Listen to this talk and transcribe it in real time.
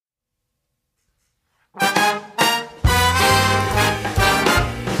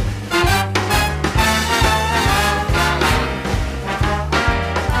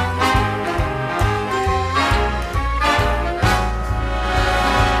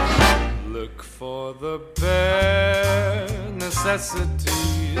for the bare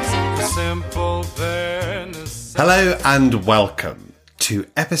necessities, the simple bare necessities. Hello and welcome to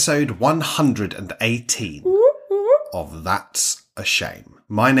episode 118 of That's a Shame.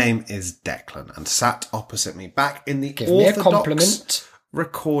 My name is Declan, and sat opposite me back in the Give me a orthodox compliment.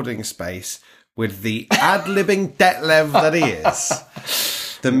 recording space with the ad-libbing Detlev that he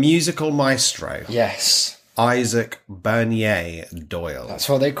is, the musical maestro, Yes, Isaac Bernier Doyle. that's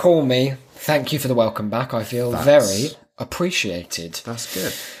what they call me. Thank you for the welcome back. I feel very appreciated. That's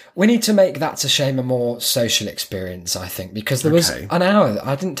good. We need to make That's a Shame a more social experience, I think, because there was Okay. an hour,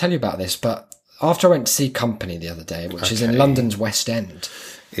 I didn't tell you about this, but after I went to see Company the other day, which is in London's West End,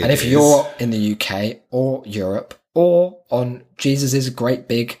 and if you're in the UK or Europe or on Jesus' great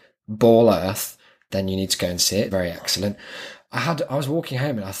big ball earth, then you need to go and see it. Very excellent. I was walking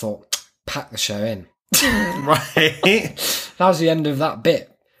home and I thought, pack the show in. Right. That was the end of that bit.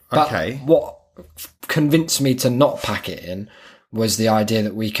 But Okay. what convinced me to not pack it in was the idea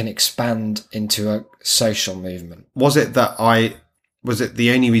that we can expand into a social movement. Was it the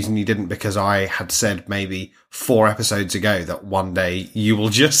only reason you didn't because I had said maybe 4 episodes ago that one day you will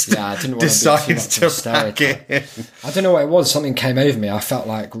just I didn't want to decide be too much of a to pack it in? I don't know what it was. Something came over me. I felt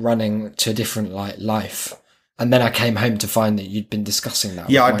like running to a different life. And then I came home to find that you'd been discussing that.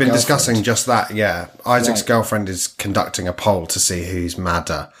 Yeah, with I'd my been girlfriend. discussing just that, yeah. Isaac's Right. girlfriend is conducting a poll to see who's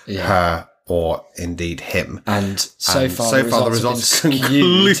madder, her or indeed him. And so And far, so the far the results have results been skewed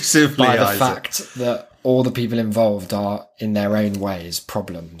conclusively by the Isaac. fact that all the people involved are, in their own ways,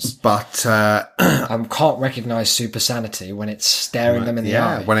 problems. But, I can't recognise super sanity when it's staring them in the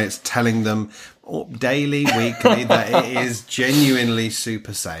eye. when it's telling them daily, weekly, that it is genuinely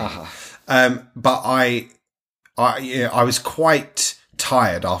super sane. But I was quite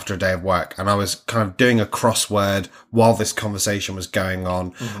tired after a day of work, and I was kind of doing a crossword while this conversation was going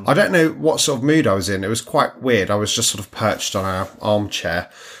on. I don't know what sort of mood I was in. It was quite weird. I was just sort of perched on our armchair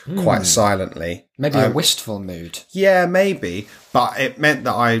quite silently. Maybe a wistful mood. Yeah, maybe. But it meant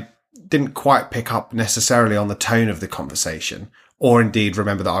that I didn't quite pick up necessarily on the tone of the conversation, or indeed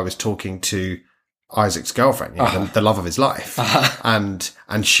remember that I was talking to Isaac's girlfriend, the love of his life, and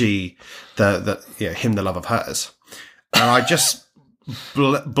she, him, the love of hers. And I just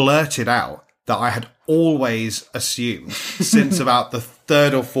blurted out that I had always assumed since about the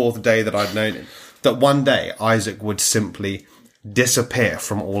 3rd or 4th day that I'd known him, that one day Isaac would simply disappear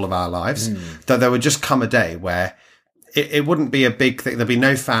from all of our lives, that there would just come a day where it wouldn't be a big thing. There'd be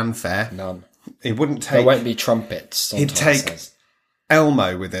no fanfare. None. It wouldn't There take won't be trumpets. He'd take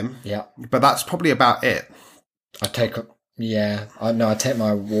Elmo with him. Yeah. But that's probably about it. I take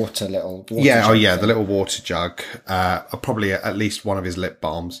my water jug The little water jug. Probably at least one of his lip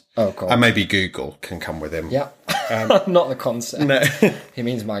balms. Oh, God. And maybe Google can come with him. Yeah. Not the concept. No. He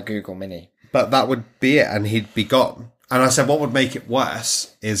means my Google Mini. But that would be it, and he'd be gone. And I said, what would make it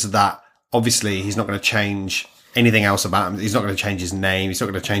worse is that obviously he's not going to change anything else about him. He's not going to change his name. He's not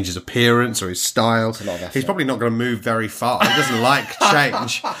going to change his appearance or his style. a lot of effort. He's probably not going to move very far. He doesn't like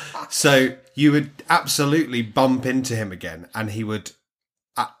change. So you would absolutely bump into him again, and he would...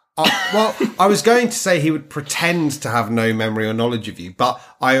 I was going to say he would pretend to have no memory or knowledge of you, but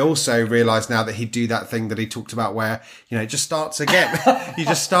I also realise now that he'd do that thing that he talked about where, it just starts again. You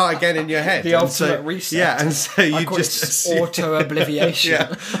just start again in your head. The And ultimate reset. Yeah, and so you I call just... it assume- auto-obliviation.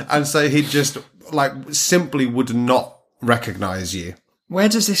 Yeah, and so he just, simply would not recognise you. Where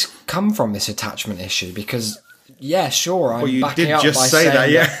does this come from, this attachment issue? Because, yeah, sure, I'm you backing did up just by say saying that,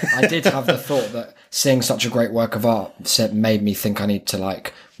 yeah. I did have the thought that seeing such a great work of art made me think I need to,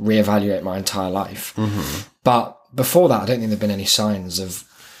 reevaluate my entire life. Mm-hmm. But before that, I don't think there've been any signs of...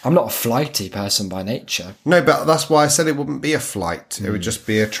 I'm not a flighty person by nature. No, but that's why I said it wouldn't be a flight. It would just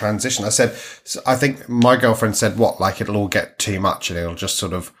be a transition. I think my girlfriend said, it'll all get too much and it'll just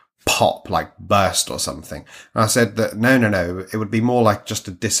sort of pop, burst or something. And I said that, no, it would be more like just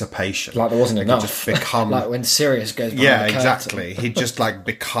a dissipation. Like there wasn't it enough. Could just become... like when Sirius goes behind Yeah, the curtain. exactly. He'd just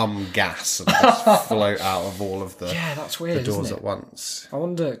become gas and just float out of all of the, Yeah, that's weird, the doors isn't it? at once. I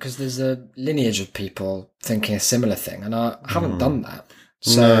wonder, because there's a lineage of people thinking a similar thing, and I haven't done that.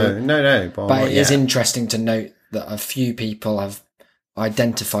 So, No. but it is interesting to note that a few people have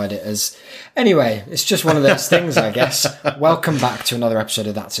identified it as... Anyway, it's just one of those things, I guess. Welcome back to another episode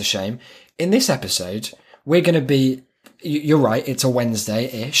of That's a Shame. In this episode, we're going to be... You're right, it's a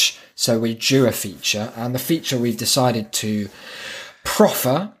Wednesday-ish, so we drew a feature, and the feature we've decided to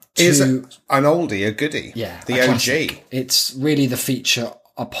proffer to... Is an oldie, a goodie. Yeah, The a OG. classic. It's really the feature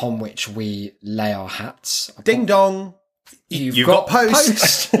upon which we lay our hats. Ding dong. You've got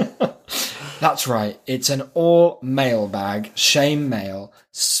post. That's right. It's an all mailbag, shame mail,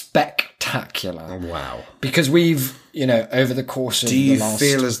 spectacular. Wow. Because we've, over the course of Do you the last...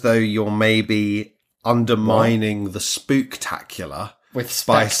 feel as though you're maybe undermining the spooktacular with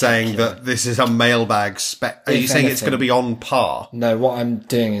by saying that this is a mailbag spec? Are you saying it's going to be on par? No, what I'm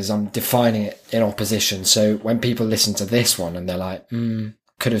doing is I'm defining it in opposition. So when people listen to this one and they're like,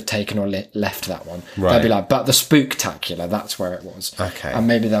 could have taken or left that one, they'll be like, but the spooktacular, that's where it was. Okay. And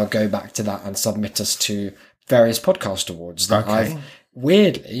maybe they'll go back to that and submit us to various podcast awards that I've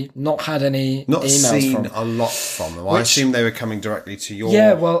weirdly not had any Not emails seen from. a lot from them. I assume they were coming directly to your...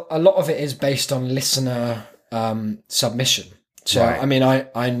 Yeah, well, a lot of it is based on listener submission. So, Right. I mean,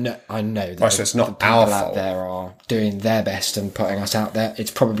 I know that so it's not the people our out fault. there are doing their best and putting us out there.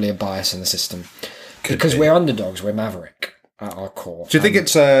 It's probably a bias in the system. Because be. we're underdogs, we're maverick at our core. Do you think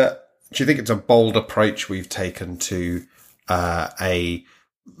it's a bold approach we've taken to a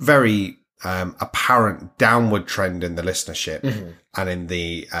very apparent downward trend in the listenership and in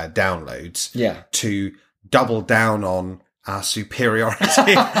the downloads? Yeah. To double down on our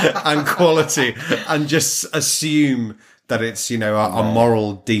superiority and quality, and just assume that it's a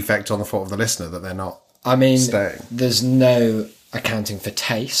moral defect on the part of the listener that they're not. I mean, staying. There's no accounting for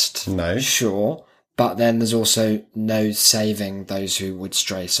taste. No. Sure. But then there's also no saving those who would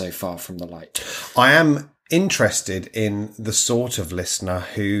stray so far from the light. I am interested in the sort of listener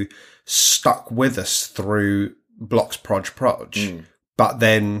who stuck with us through Blocks Proj, but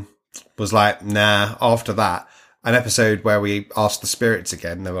then was like, nah, after that, an episode where we asked the spirits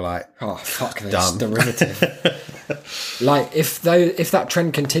again, they were like, oh, fuck this, done. derivative. Like, if that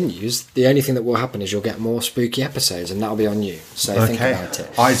trend continues, the only thing that will happen is you'll get more spooky episodes, and that'll be on you. So think about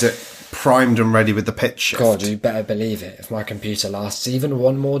it. Isaac, primed and ready with the pitch shift. God, you better believe it if my computer lasts even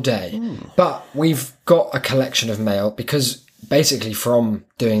one more day. But we've got a collection of mail because basically from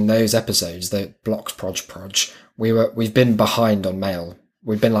doing those episodes, the Blocks Proj, we've been behind on mail.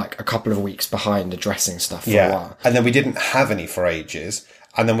 We've been like a couple of weeks behind addressing stuff for a while. And then we didn't have any for ages.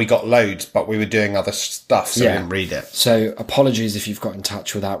 And then we got loads, but we were doing other stuff, so we didn't read it. So apologies if you've got in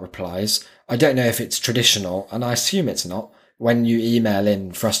touch without replies. I don't know if it's traditional, and I assume it's not, when you email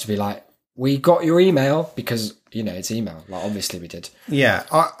in for us to be like, we got your email, because, it's email. Like, obviously we did. Yeah,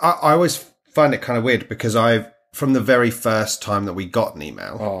 I always find it kind of weird because from the very first time that we got an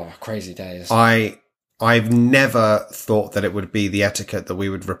email... Oh, crazy days. I've never thought that it would be the etiquette that we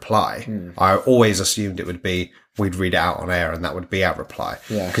would reply. I always assumed it would be we'd read it out on air and that would be our reply.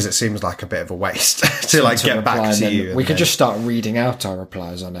 Yeah. Because it seems like a bit of a waste to get back to you. We could just start reading out our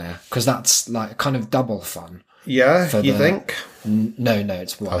replies on air because that's like kind of double fun. Yeah, you think? No,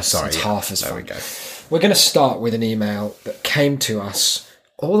 it's worse. Oh, sorry. It's half as fun. There we go. We're going to start with an email that came to us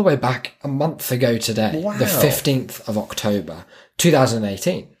all the way back a month ago today. Wow. The 15th of October,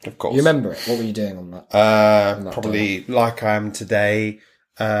 2018. Of course. You remember it? What were you doing on that? Probably like I am today,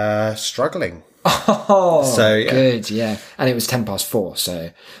 struggling. Oh, so, yeah. Good, yeah. And it was 4:10,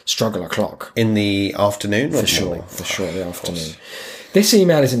 so struggle o'clock. In the afternoon? For sure, the afternoon. This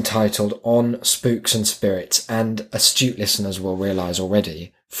email is entitled On Spooks and Spirits, and astute listeners will realise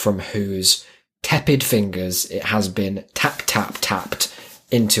already from whose tepid fingers it has been tapped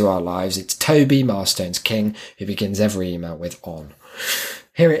into our lives. It's Toby Marstone's King, who begins every email with on.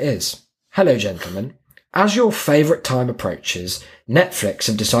 Here it is. Hello, gentlemen. As your favourite time approaches, Netflix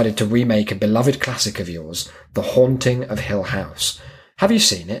have decided to remake a beloved classic of yours, The Haunting of Hill House. Have you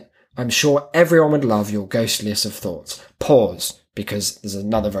seen it? I'm sure everyone would love your ghostliest of thoughts. Pause, because there's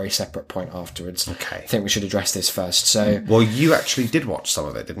another very separate point afterwards. Okay. I think we should address this first. So, well, you actually did watch some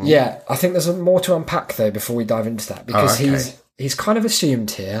of it, didn't you? Yeah, I think there's more to unpack, though, before we dive into that, because he's kind of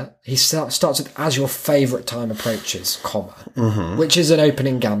assumed here, he starts with, as your favourite time approaches, which is an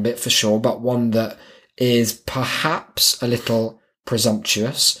opening gambit for sure, but one that is perhaps a little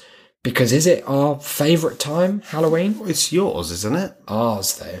presumptuous, because is it our favourite time, Halloween? It's yours, isn't it?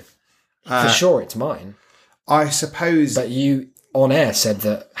 Ours, though. For sure, it's mine. I suppose... But you, on air, said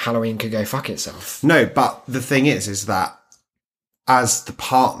that Halloween could go fuck itself. No, but the thing is that as the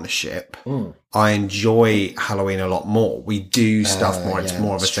partnership, I enjoy Halloween a lot more. We do stuff more. It's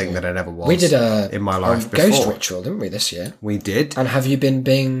more of a thing than it ever was. We did in my life before. Ghost ritual, didn't we, this year? We did. And have you been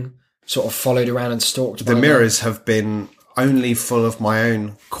being sort of followed around and stalked by the mirrors have been only full of my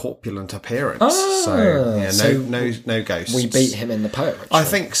own corpulent appearance. No ghosts. We beat him in the poet ritual. I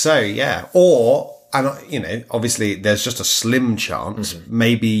think so, yeah. And obviously there's just a slim chance.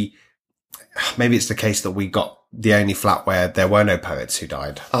 Maybe it's the case that we got the only flat where there were no poets who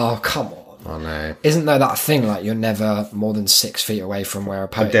died. Oh, come on. Oh no. Isn't there that thing like you're never more than 6 feet away from where a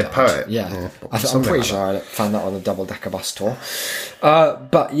poet dead died? poet? Yeah. I'm Something pretty like sure I found that on the double-decker bus tour.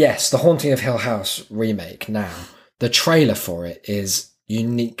 But yes, The Haunting of Hill House remake now, the trailer for it is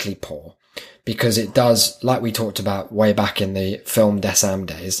uniquely poor because it does, like we talked about way back in the film Des Am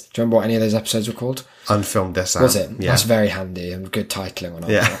days. Do you remember what any of those episodes were called? Unfilmed Des Am. Was it? Yeah. That's very handy and good titling on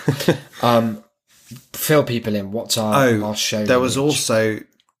it. Yeah. Fill people in. What's our show? There was image? also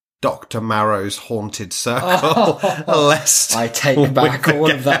Dr. Marrow's Haunted Circle. Lest I take back all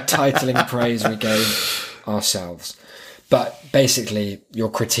of that titling praise we gave ourselves. But basically, your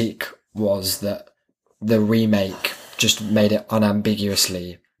critique was that the remake just made it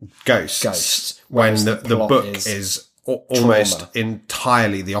unambiguously Ghosts. When When the plot book is is almost trauma.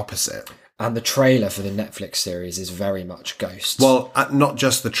 entirely the opposite. And the trailer for the Netflix series is very much ghosts. Well, not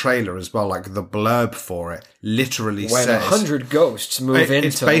just the trailer as well, like the blurb for it literally when says... 100 ghosts move into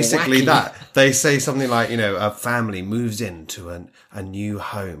It's basically wacky... that. They say something like, a family moves into a new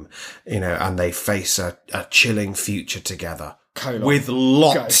home, and they face a chilling future together. With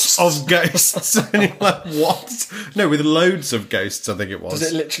lots of ghosts. And you're like, what? No, with loads of ghosts, I think it was.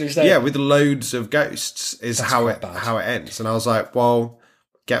 Does it literally say? Yeah, with loads of ghosts is how it ends. And I was like, well,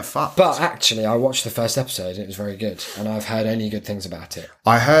 get fucked. But actually, I watched the first episode and it was very good. And I've heard only good things about it.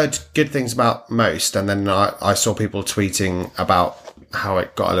 I heard good things about most, and then I saw people tweeting about how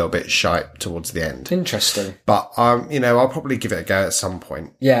it got a little bit shite towards the end. Interesting. But, I'll probably give it a go at some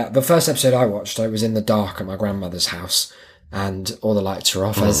point. Yeah, the first episode I watched, I was in the dark at my grandmother's house. And all the lights were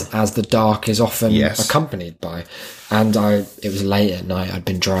off, as the dark is often accompanied by. And it was late at night. I'd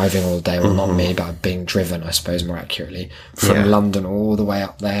been driving all day. Well, not me, but being driven, I suppose, more accurately, from London all the way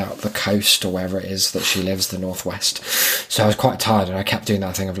up there, up the coast or wherever it is that she lives, the northwest. So I was quite tired, and I kept doing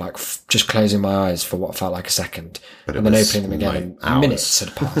that thing of like just closing my eyes for what felt like a second, and then opening them again, and minutes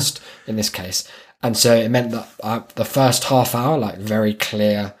had passed in this case. And so it meant that the first half hour, like very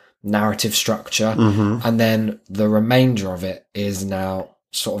clear narrative structure, and then the remainder of it is now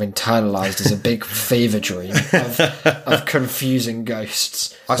sort of internalized as a big fever dream of confusing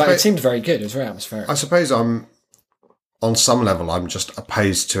ghosts. But it seemed very good. It was very atmospheric. I suppose on some level, I'm just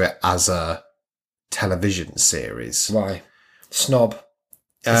opposed to it as a television series. Why? Snob.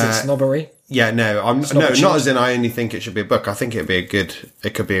 Is it snobbery? Yeah, no, not as in I only think it should be a book. I think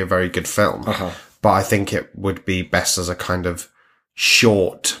it could be a very good film. But I think it would be best as a kind of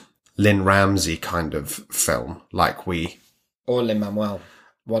short Lynn Ramsey kind of film, or Lin-Manuel,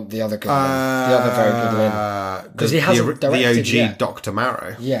 the other good Lin, the other very good Lin, because he hasn't directed the OG Dr.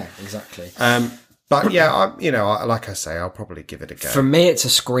 Marrow. Yeah, exactly. But yeah, like I say, I'll probably give it a go. From me, it's a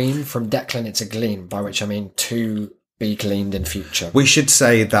scream. From Declan, it's a glean. By which I mean to be gleaned in future. We should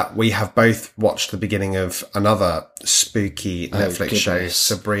say that we have both watched the beginning of another spooky Netflix show,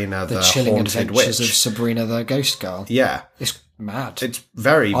 Sabrina the Chilling Haunted Adventures Witch. of Sabrina the Ghost Girl. Yeah, it's mad. It's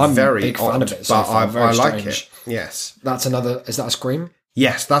very, I'm very a big fan odd, of it so but far, very I like strange. it. Yes, That's another. Is that a scream?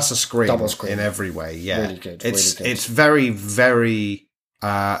 yes, that's a scream, Double scream. in every way. Yeah, Really good, It's really good. it's very, very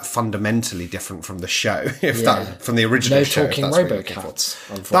fundamentally different from the show, from the original No show. talking if that's what you're looking for. RoboCats.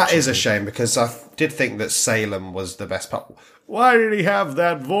 Unfortunately, That is a shame because I did think that Salem was the best part. Why did he have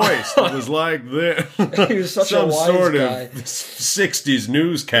that voice? It was like this. He was such Some a wise sort guy. of 60s Quite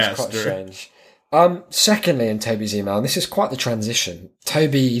newscaster. strange. Secondly, in Toby's email, and this is quite the transition,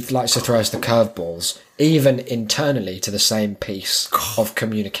 Toby likes to throw us the curveballs, even internally to the same piece of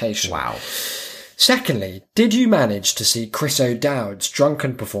communication. Wow. Secondly, did you manage to see Chris O'Dowd's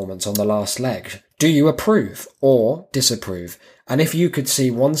drunken performance on The Last Leg? Do you approve or disapprove? And if you could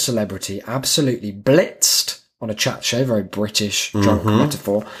see one celebrity absolutely blitzed on a chat show, very British drunk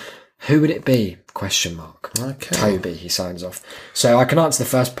metaphor, who would it be? Question mark. Okay. Toby, he signs off. So I can answer the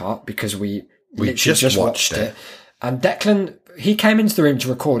first part because we literally just watched it. And Declan, he came into the room to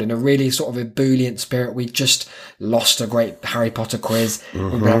record in a really sort of ebullient spirit. We just lost a great Harry Potter quiz. We've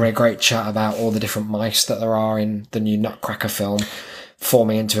been having a great chat about all the different mice that there are in the new Nutcracker film,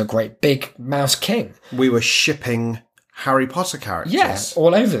 forming into a great big mouse king. We were shipping Harry Potter characters. Yes,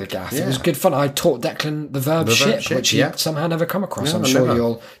 all over the gaff. Yeah. It was good fun. I taught Declan the verb ship, which he somehow never come across. No, I'm sure never.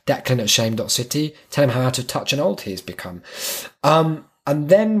 you'll Declan at shame.city. Tell him how to touch an old he's become. And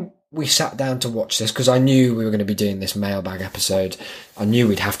then we sat down to watch this because I knew we were going to be doing this mailbag episode. I knew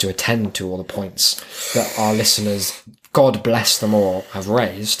we'd have to attend to all the points that our listeners, God bless them all, have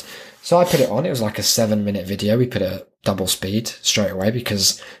raised. So I put it on. It was like a 7-minute video. We put it at double speed straight away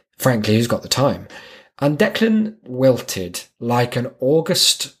because, frankly, who's got the time? And Declan wilted like an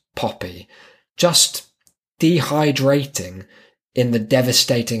August poppy, just dehydrating in the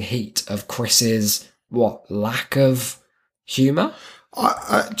devastating heat of Chris's, lack of humour?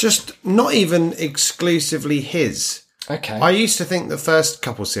 Just not even exclusively his. Okay. I used to think the first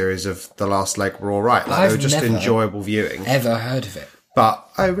couple series of The Last Leg were all right. Like, they I've were just never enjoyable viewing. Ever heard of it? But,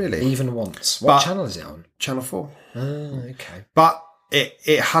 oh really? Even once. What channel is it on? Channel 4. Oh, okay. But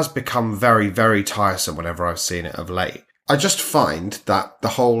it has become very, very tiresome whenever I've seen it of late. I just find that the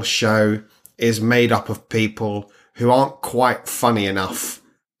whole show is made up of people who aren't quite funny enough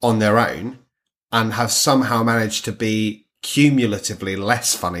on their own and have somehow managed to be cumulatively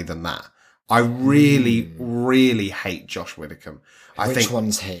less funny than that. I really, really hate Josh Widdicombe. Which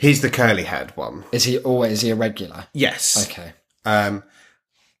one's he? He's the curly-haired one. Is he a regular? Yes. Okay.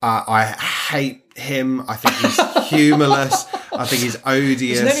 I hate him. I think he's humourless. I think he's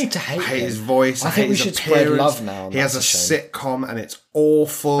odious. There's no need to hate I hate him. his voice. I think we his should spread appearance. love now. He has a sitcom and it's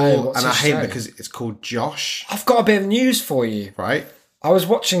awful. what's and I his hate show? it because it's called Josh, I've got a bit of news for you. right? I was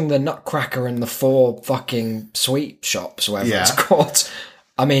watching the Nutcracker and the 4 fucking sweet shops, whatever Yeah. it's called.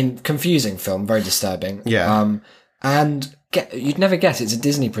 I mean, confusing film, very disturbing. Yeah. And you'd never guess it's a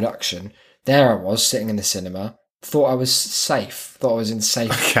Disney production. There I was sitting in the cinema, thought I was safe, thought I was in a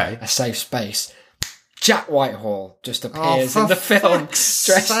safe space. Jack Whitehall just appears in the film,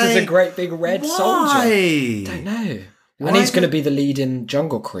 dressed as a great big red soldier. Don't know. And he's going to be the lead in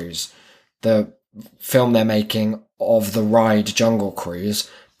Jungle Cruise, the film they're making of the ride Jungle Cruise,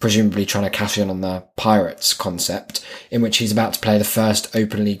 presumably trying to cash in on the pirates concept, in which he's about to play the first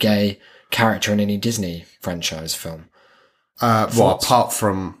openly gay character in any Disney franchise film. Well, apart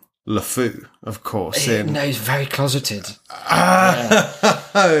from LeFou, of course. No, he's very closeted.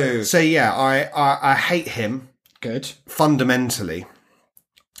 So yeah, I hate him Good. fundamentally,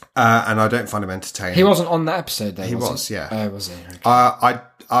 and I don't find him entertaining. He wasn't on that episode, though. He was was, yeah. Oh, was he? Okay.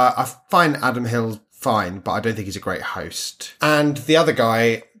 I find Adam Hill fine, but I don't think he's a great host. And the other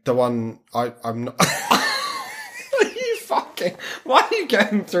guy, the one I'm not. You fucking. Why are you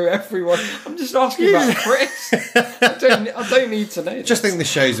going through everyone? I'm just asking about Chris. I don't need to know. Just think the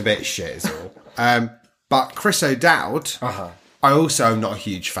show's a bit shit, is all. But Chris O'Dowd, I also am not a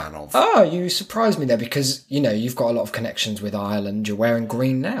huge fan of. Oh, you surprised me there because, you've got a lot of connections with Ireland. You're wearing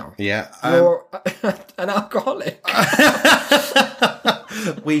green now. Yeah. You're an alcoholic.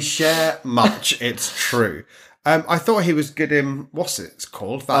 We share much, it's true. I thought he was good in, what's it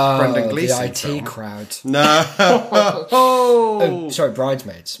called? That Brendan Gleeson the IT film. crowd. No. Oh, sorry,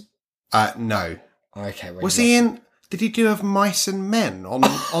 Bridesmaids. No. Okay. Was he in... Did he do Of Mice and Men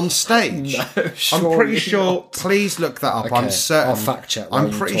on stage? No, I'm pretty sure... not. Please look that up. Okay, I'm certain. I'll fact check while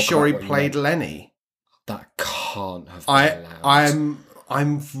I'm you pretty talk sure he about what you played meant. Lenny. That can't have been allowed.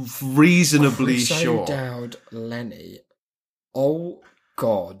 I'm reasonably Chris sure. O'Dowd, Lenny. Oh,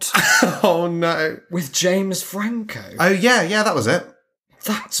 God. Oh, no. With James Franco. Oh, yeah, that was it.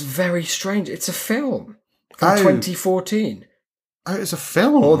 That's very strange. It's a film from Oh. 2014. Oh, it was a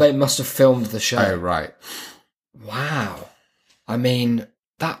film. Or they must have filmed the show. Oh, right. Wow. I mean,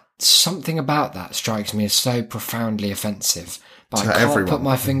 something about that strikes me as so profoundly offensive. But To I can't everyone. put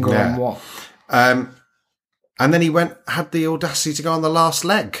my finger Yeah. on what. And then he had the audacity to go on The Last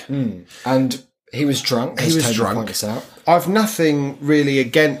Leg. And he was drunk, as He was Toby drunk. points out. I've nothing really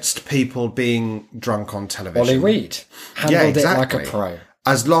against people being drunk on television. Ollie Reed handled it like a exactly. pro.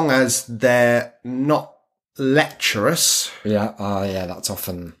 As long as they're not lecherous, Yeah, that's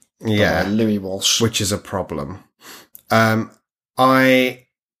often Yeah. Louis Walsh. which is a problem. As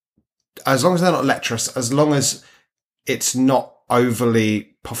long as they're not lecherous, as long as it's not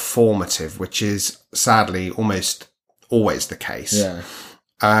overly performative, which is sadly almost always the case. Yeah.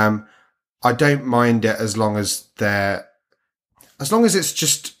 I don't mind it as long as it's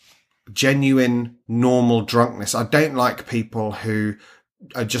just genuine, normal drunkenness. I don't like people who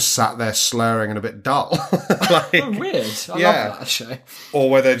are just sat there slurring and a bit dull. Weird. I Yeah. love that show.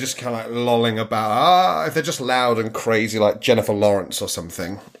 Or where they're just kind of like lolling about. If they're just loud and crazy like Jennifer Lawrence or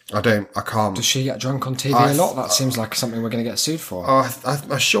something. I can't. Does she get drunk on TV a lot? That seems like something we're going to get sued for.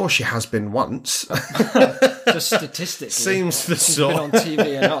 I'm sure she has been once. Just statistically. Seems the she's sort. been on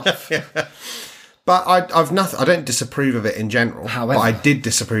TV enough. But I don't disapprove of it in general. However. But I did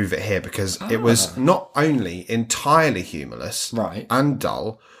disapprove of it here because it was not only entirely humorless Right. and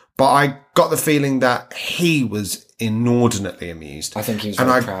dull, but I got the feeling that he was inordinately amused. I think he was And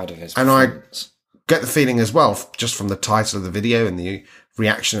very I- proud of his and I- performance. Get the feeling as well, just from the title of the video and the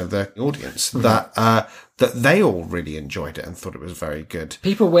reaction of the audience, that they all really enjoyed it and thought it was very good.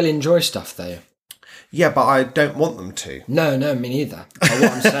 People will enjoy stuff, though. Yeah, but I don't want them to. No, me neither. But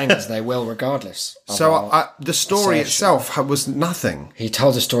what I'm saying is they will regardless. of So our the story assertion. itself was nothing. He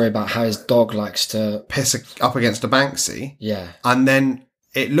told a story about how his dog likes to... Piss up against a Banksy. Yeah. And then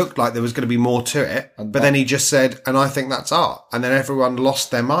it looked like there was going to be more to it, but then he just said, and I think that's art. And then everyone lost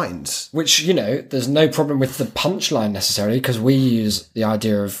their minds. Which, you know, there's no problem with the punchline necessarily, because we use the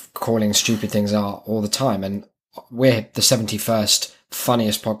idea of calling stupid things art all the time. And we're the 71st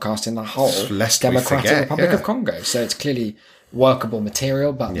funniest podcast in the whole Lest we Democratic forget, Republic yeah. of Congo. So it's clearly workable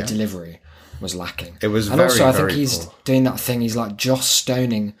material, but the delivery was lacking. It was and very, also, I think very he's poor. doing that thing. He's like Joss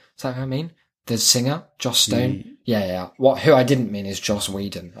Stoning. Is that what I mean? The singer, Joss Stone. Yeah. Who I didn't mean is Joss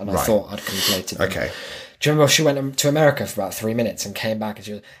Whedon, and I thought I'd conflated them. Okay. Do you remember she went to America for about 3 minutes and came back and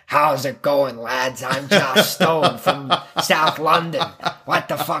she was, "How's it going, lads? I'm Joss Stone from South London. What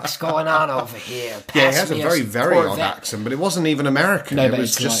the fuck's going on over here? Yeah, he Pass has a me very, very odd Corvette." accent, but it wasn't even American. No, it but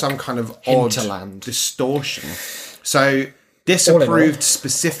was it's just like some kind of odd hinterland. distortion. So, disapproved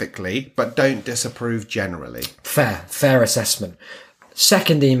specifically, but don't disapprove generally. Fair assessment.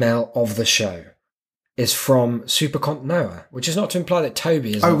 Second email of the show is from Supercont Noah, which is not to imply that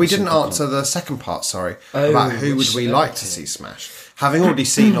Toby is. Oh, not we didn't Supercont. answer the second part, sorry, Oh, about who would which- we like to see smashed. Having already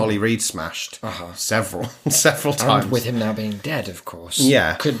seen Ollie Reed smashed several times. And with him now being dead, of course.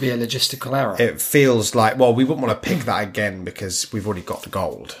 Yeah. Could be a logistical error. It feels like, well, we wouldn't want to pick that again because we've already got the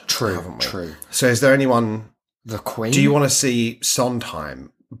gold. True, haven't we? true. So is there anyone, The Queen? do you want to see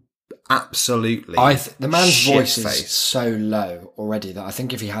Sondheim? Absolutely. the man's voice is shit-faced. so low already that I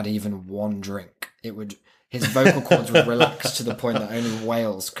think if he had even one drink, his vocal cords would relax to the point that only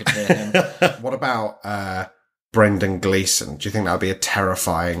whales could hear him. What about Brendan Gleeson? Do you think that would be a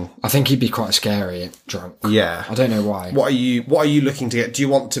terrifying? I think he'd be quite scary drunk. Yeah. I don't know why. What are you looking to get? Do you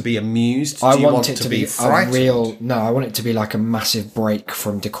want to be amused? I Do you want it to be a frightened? No, I want it to be like a massive break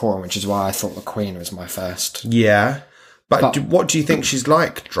from decorum, which is why I thought the Queen was my first. Yeah. But what do you think she's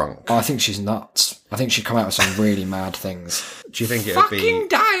like drunk? I think she's nuts. I think she'd come out with some really mad things. Do you think it would be?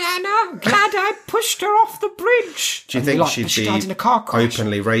 Diana! Glad I pushed her off the bridge. Do you think she she'd died be in a car crash?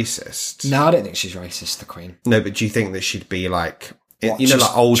 openly racist? No, I don't think she's racist, the Queen. No, but do you think that she'd be like, What, you know, just-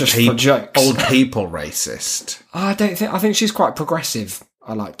 like old just for people, jokes? old people racist? I think she's quite progressive,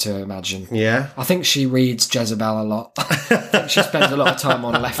 I like to imagine. Yeah. I think she reads Jezebel a lot. I think she spends a lot of time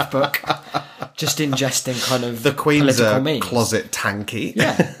on Left Book, just ingesting kind of The Queen's political a memes. closet tanky.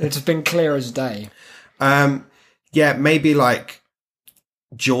 Yeah, it's been clear as day. Yeah, maybe like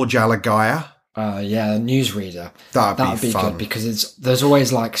George Alagaya. Yeah, a newsreader. That'd be fun. good because there's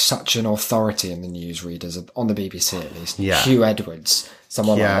always like such an authority in the newsreaders on the BBC at least. Yeah. Hugh Edwards,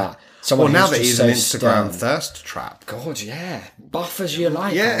 someone like that. Someone Well, now who's that just he's so an Instagram stern. thirst trap. God, yeah, buff as you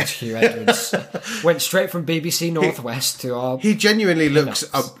like. Yeah. Old Hugh Edwards went straight from BBC Northwest to our. He genuinely looks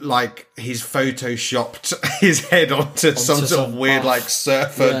like he's photoshopped his head onto some sort of some weird, buff. like,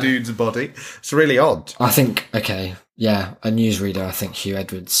 surfer dude's body. It's really odd. I think a newsreader. I think Hugh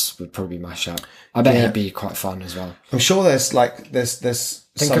Edwards would probably be my shout. I bet he'd be quite fun as well. I'm sure there's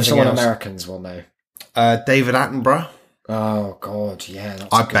Think of someone Americans will know. David Attenborough. Oh God, yeah.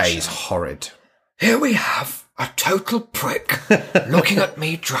 That's I a good bet he's shout. horrid. Here we have a total prick looking at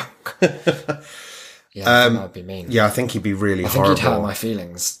me drunk. Yeah, I think that would be mean. Yeah, I think he'd be really I think horrible. he'd hurt my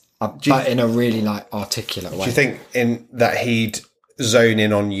feelings, but in a really like articulate way. Do you think in that he'd zone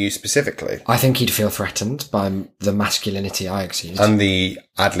in on you specifically? I think he'd feel threatened by the masculinity I exude. And the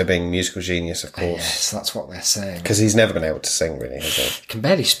ad-libbing musical genius, of course. Yes, that's what they're saying. Because he's never been able to sing, really, has he? He can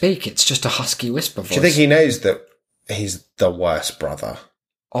barely speak. It's just a husky whisper voice. Do you think he knows that he's the worst brother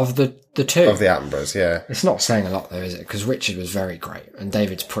of the two? of the Attenboroughs, yeah. It's not saying a lot though, is it? Because Richard was very great and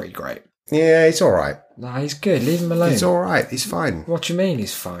David's pretty great. Yeah, he's all right. Nah, he's good. Leave him alone. He's all right. He's fine. What do you mean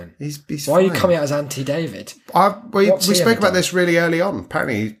he's fine? He's Why are you fine. coming out as anti-David? We What's he spoke ever about done? this really early on.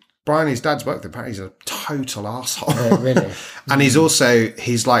 Apparently, Brian, his dad's worked there. Apparently, he's a total arsehole. Really? And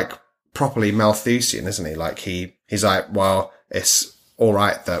he's like properly Malthusian, isn't he? Like he's like, well, it's all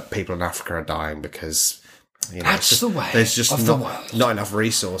right that people in Africa are dying because, you know, That's the way there's just of the world. not enough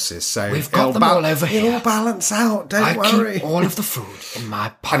resources. So We've got it'll them all over It'll here. all balance out. Don't I worry. keep all of the food in my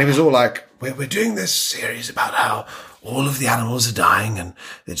pot. And he was all like, we're doing this series about how all of the animals are dying and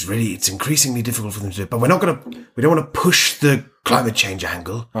it's increasingly difficult for them to do it. But we don't want to push the climate change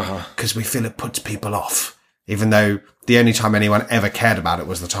angle because we feel it puts people off. Even though the only time anyone ever cared about it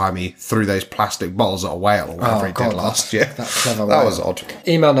was the time he threw those plastic bottles at a whale or whatever he did last year. That clever That whale. was odd.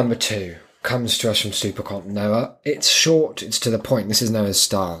 Email number 2 comes to us from Supercont Noah. It's short, it's to the point. This is Noah's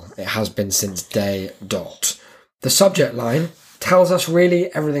style. It has been since day dot. The subject line tells us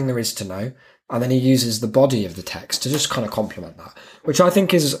really everything there is to know, and then he uses the body of the text to just kind of complement that, which I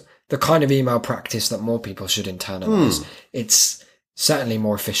think is the kind of email practice that more people should internalize. It's certainly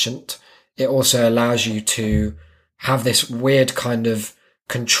more efficient. It also allows you to have this weird kind of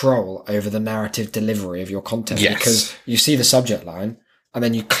control over the narrative delivery of your content Yes. because you see the subject line and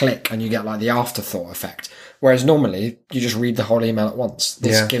then you click and you get like the afterthought effect. Whereas normally you just read the whole email at once.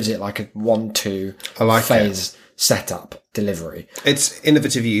 This gives it like a 1-2 phase setup delivery. It's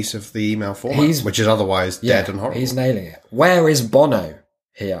innovative use of the email format, which is otherwise dead and horrible. He's nailing it. Where is Bono?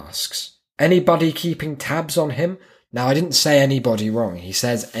 He asks. Anybody keeping tabs on him? Now, I didn't say anybody wrong. He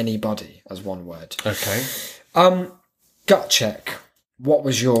says anybody as one word. Okay. Gut check. What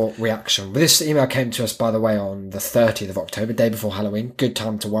was your reaction? This email came to us, by the way, on the 30th of October, day before Halloween. Good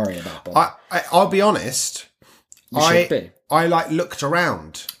time to worry about Bono. I'll be honest. You should be. I looked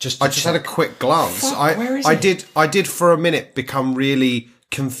around. Just I just had a quick glance. Where is he? I did for a minute become really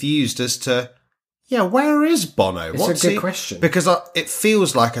confused as to, where is Bono? It's a good question. Because it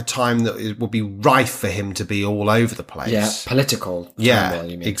feels like a time that it would be rife for him to be all over the place. Yeah, political. Yeah,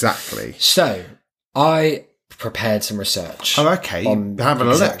 you mean. exactly. So, I prepared some research. Oh, okay. On having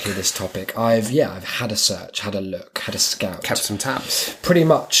a exactly look. this topic. I've had a search, had a look, had a scout. Kept some tabs. Pretty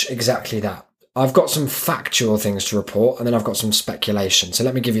much exactly that. I've got some factual things to report, and then I've got some speculation. So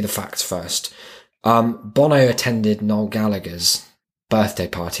let me give you the facts first. Bono attended Noel Gallagher's birthday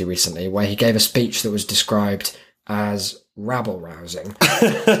party recently, where he gave a speech that was described as rabble-rousing.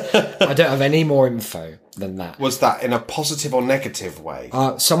 I don't have any more info than that. Was that in a positive or negative way?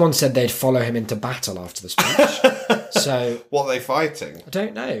 Someone said they'd follow him into battle after the speech. So what are they fighting? I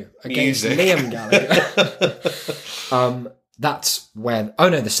don't know. Against Music. Liam Gallagher. That's where... Oh,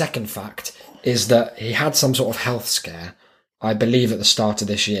 no, the second fact is that he had some sort of health scare, I believe at the start of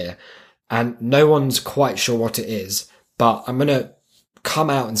this year, and no one's quite sure what it is, but I'm going to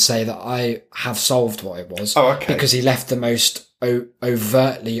come out and say that I have solved what it was. Oh, okay. Because he left the most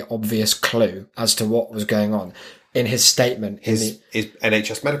overtly obvious clue as to what was going on in his statement. His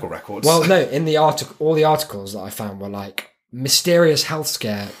NHS medical records. Well, no, in the article, all the articles that I found were like, mysterious health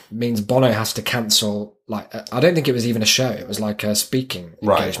scare means Bono has to cancel, like, I don't think it was even a show. It was like a speaking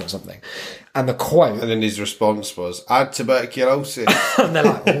engagement or something. And the quote... And then his response was, I had tuberculosis. And they're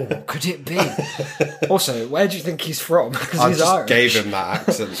like, oh, what could it be? Also, where do you think he's from? Because I he's just Irish. gave him that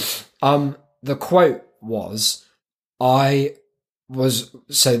accent. The quote was,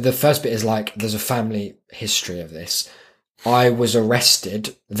 so the first bit is like, there's a family history of this. I was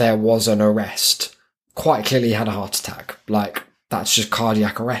arrested. There was an arrest. Quite clearly he had a heart attack. Like, that's just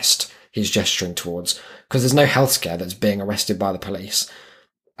cardiac arrest he's gesturing towards. Because there's no health scare that's being arrested by the police.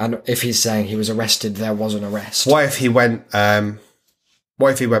 And if he's saying he was arrested, there was an arrest. What if he went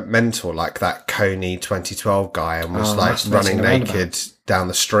mental like that Coney 2012 guy and was running naked down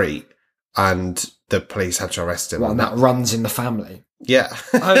the street and the police had to arrest him? Well, and that runs in the family. Yeah.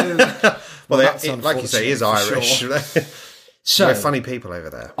 Oh, well, like you say, he is Irish. Sure. So they're funny people over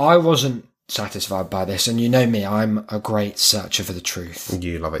there. I wasn't satisfied by this, and you know me, I'm a great searcher for the truth.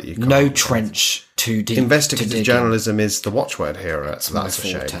 You love it. No trench too deep. Investigative journalism is the watchwative here at That's a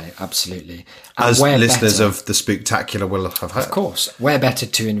Shame. Absolutely. And as listeners of the Spooktacular will have heard. Of course. Where better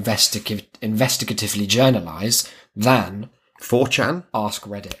to investigatively journalise than 4chan? Ask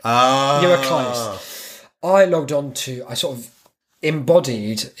Reddit. Ah. You were close. I sort of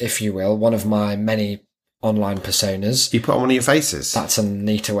embodied, if you will, one of my many online personas. You put on one of your faces. That's a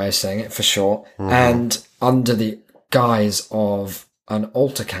neater way of saying it, for sure. Mm. And under the guise of an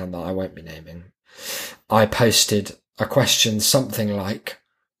alt account that I won't be naming, I posted a question something like,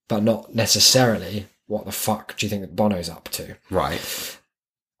 but not necessarily, what the fuck do you think that Bono's up to? Right.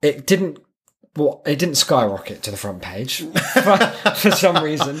 It didn't skyrocket to the front page for some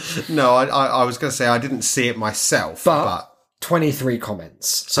reason. No, I was going to say I didn't see it myself, but 23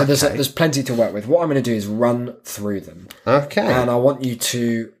 comments. So there's plenty to work with. What I'm going to do is run through them. Okay. And I want you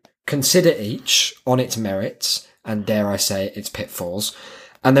to consider each on its merits and, dare I say, its pitfalls.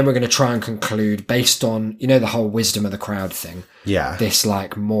 And then we're going to try and conclude based on, the whole wisdom of the crowd thing. Yeah. This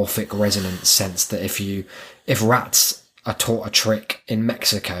like morphic resonance sense that if rats are taught a trick in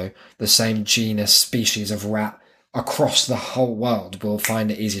Mexico, the same genus species of rat across the whole world will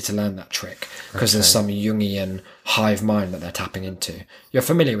find it easier to learn that trick because there's some Jungian hive mind that they're tapping into. You're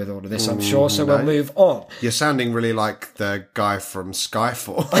familiar with all of this, I'm sure, so we'll move on. You're sounding really like the guy from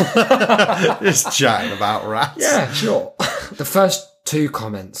Skyfall. Just chatting about rats. Yeah, sure. The first two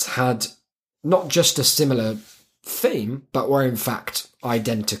comments had not just a similar theme, but were in fact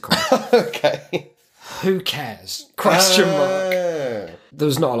identical. Okay. Who cares? Question mark. There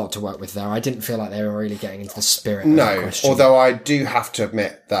was not a lot to work with there. I didn't feel like they were really getting into the spirit of the question. Although I do have to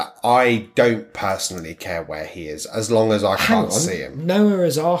admit that I don't personally care where he is, as long as I can't see him. Noah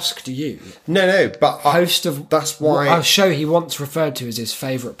has asked you. No, but host of that's why a show he once referred to as his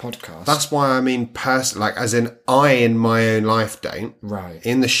favourite podcast. That's why I mean like as in I in my own life don't. Right.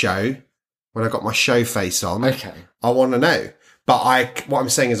 In the show, when I got my show face on, okay, I want to know. But what I'm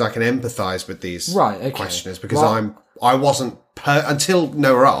saying is I can empathise with these okay. questioners because I wasn't, until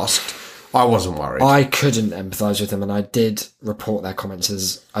Noah asked, I wasn't worried. I couldn't empathise with them, and I did report their comments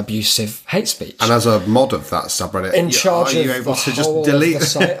as abusive hate speech. And as a mod of that subreddit, in charge are of you able the to just whole delete of the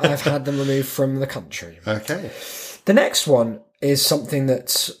site, I've had them removed from the country. Okay. The next one is something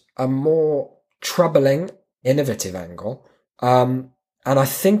that's a more troubling, innovative angle. And I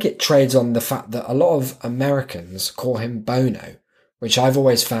think it trades on the fact that a lot of Americans call him Bono, which I've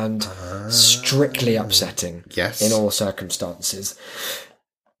always found strictly upsetting in all circumstances.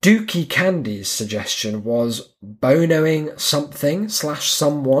 Dookie Candy's suggestion was Bonoing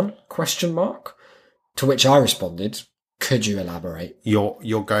something/someone, ? To which I responded, could you elaborate?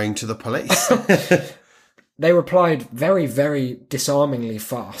 You're going to the police. They replied very, very disarmingly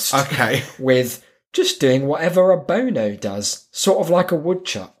fast. Okay. With just doing whatever a Bono does, sort of like a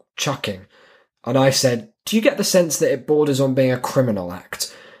woodchuck chucking. And I said, do you get the sense that it borders on being a criminal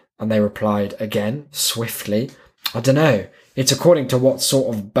act? And they replied again, swiftly, I don't know. It's according to what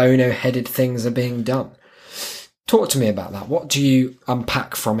sort of Bono-headed things are being done. Talk to me about that. What do you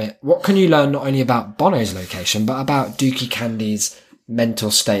unpack from it? What can you learn not only about Bono's location, but about Dookie Candy's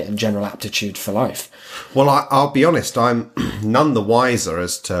mental state and general aptitude for life? Well, I'll be honest, I'm none the wiser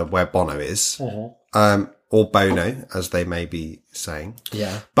as to where Bono is, or Bono, as they may be saying.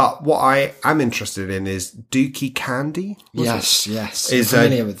 Yeah. But what I am interested in is Dookie Candy. Yes. Is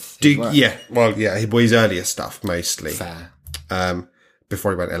familiar with his work. Yeah, well, yeah, his earlier stuff mostly. Fair.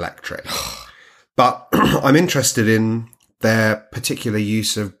 Before he went electric. But I'm interested in their particular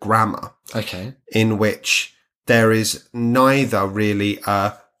use of grammar. Okay. In which there is neither really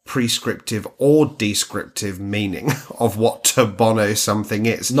a prescriptive or descriptive meaning of what to Bono something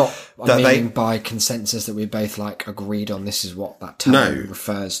is. Not by consensus that we both agreed on this is what that term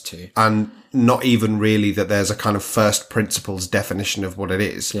refers to. And not even really that there's a kind of first principles definition of what it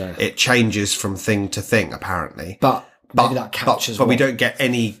is. Yeah. It changes from thing to thing, apparently. But maybe that captures But we don't get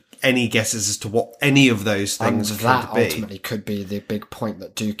any guesses as to what any of those things could that be. Ultimately could be the big point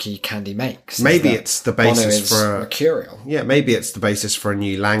that Dookie Candy makes. Maybe it's the basis for mercurial. Yeah, maybe it's the basis for a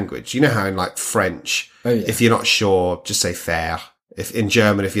new language. You know how in French, if you're not sure, just say faire. If in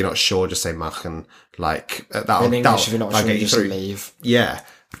German, if you're not sure, just say machen. In English, if you're not sure, just leave. Yeah.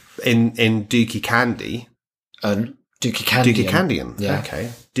 In Dookie Candy. Dookie Candian. Yeah. Okay.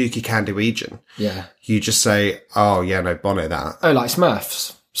 Dookie Candywegian. Yeah. You just say, oh yeah, no, Bono that. Oh, like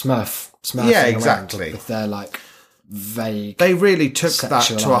Smurfs. Smurf. Yeah, exactly. With their vague. They really took that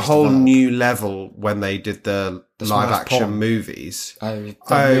to a whole new level when they did the live action movies. Movie,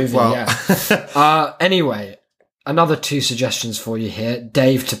 yeah. Anyway, another 2 suggestions for you here.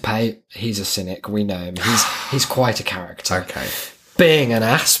 Dave Topay, he's a cynic. We know him. He's quite a character. Okay. Being an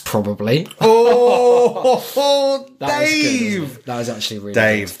ass, probably. Oh, Dave! Was good, that was actually really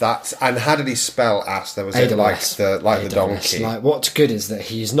Dave, good. And how did he spell ass? There was the donkey. What's good is that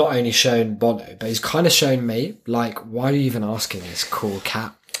he's not only shown Bono, but he's kind of shown me, why are you even asking this cool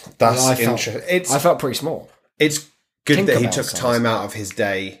cat? That's interesting. I felt pretty small. It's good that he took time out of his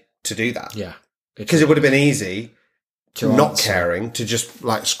day to do that. Yeah. Because it would have been easy, not caring, to just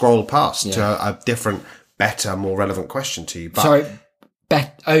scroll past to a different, better, more relevant question to you. But sorry,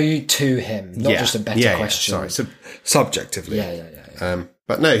 to him, not just a better question. Sorry, subjectively. Yeah.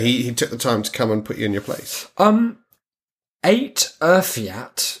 But no, he took the time to come and put you in your place. 8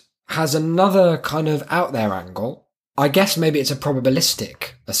 Urfiat has another kind of out there angle. I guess maybe it's a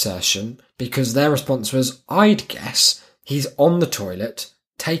probabilistic assertion because their response was, I'd guess he's on the toilet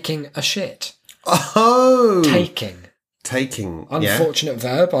taking a shit. Oh! Taking. Unfortunate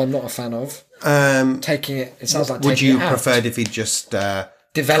verb I'm not a fan of. Taking it sounds like would taking you it out. preferred if he just cut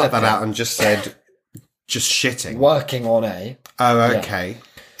that out and just said just shitting? Working on a. Oh, okay. Yeah.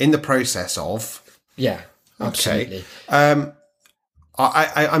 In the process of. Yeah, absolutely. Okay.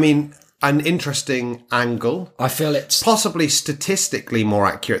 I mean, an interesting angle. I feel it's possibly statistically more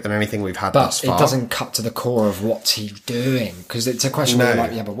accurate than anything we've had thus far. But it doesn't cut to the core of what's he doing, because it's a question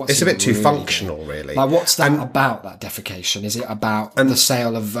where you're but what's it's he a bit too really functional, doing? really. What's that about, that defecation? Is it about the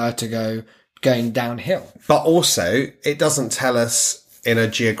sale of Vertigo going downhill? But also, it doesn't tell us in a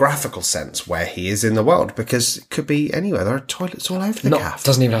geographical sense where he is in the world, because it could be anywhere. There are toilets all over the cafe. It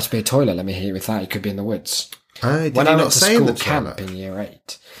doesn't even have to be a toilet, let me hear you with that. It could be in the woods. Did when he I not went to say school in the camp toilet? in year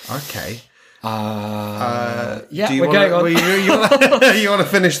 8. Okay. We're going on. You want to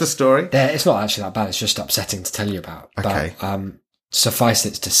finish the story? It's not actually that bad. It's just upsetting to tell you about. Okay. But, suffice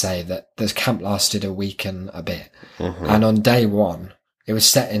it to say that the camp lasted a week and a bit. Mm-hmm. And on day 1, it was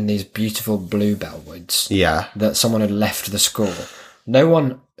set in these beautiful bluebell woods. Yeah. That someone had left the school. No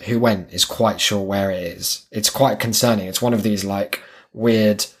one who went is quite sure where it is. It's quite concerning. It's one of these like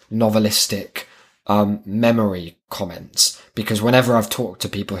weird novelistic memory comments, because whenever I've talked to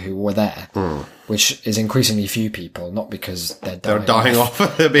people who were there, which is increasingly few people, not because they're dying off,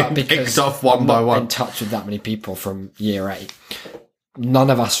 they're being picked off one by one. In touch with that many people from year 8. None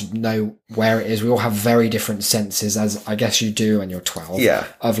of us know where it is. We all have very different senses, as I guess you do when you're 12. Yeah.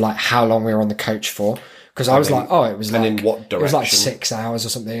 Of like how long we were on the coach for. Because I was like, oh, it was like, in what direction? It was like 6 hours or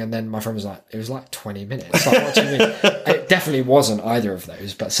something. And then my friend was like, it was like 20 minutes. Like, what do you mean? It definitely wasn't either of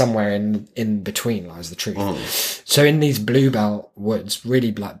those, but somewhere in between lies the truth. So in these Bluebell Woods,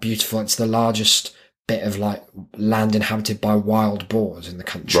 really like beautiful. It's the largest bit of like land inhabited by wild boars in the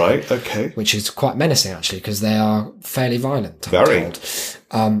country. Right. Okay. Which is quite menacing actually, because they are fairly violent. Very.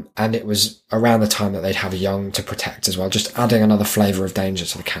 And it was around the time that they'd have young to protect as well, just adding another flavour of danger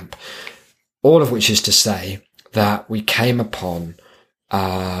to the camp. All of which is to say that we came upon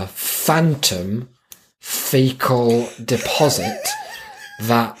a phantom fecal deposit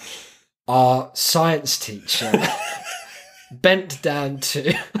that our science teacher bent down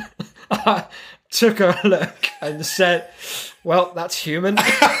to, took a look and said, well, that's human.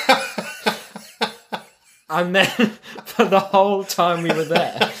 And then for the whole time we were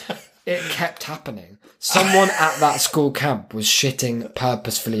there, it kept happening. Someone at that school camp was shitting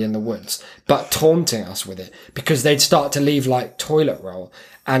purposefully in the woods, but taunting us with it, because they'd start to leave like toilet roll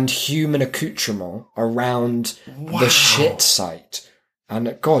and human accoutrement around the shit site.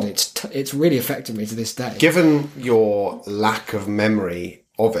 And God, it's really affected me to this day. Given your lack of memory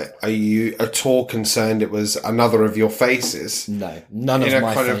of it, are you at all concerned it was another of your faces? No, none of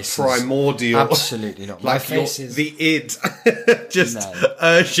my faces. In a kind of primordial... Absolutely not. My face is... The id just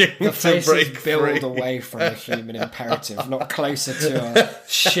urging the to face break is build free. away from a human imperative, not closer to a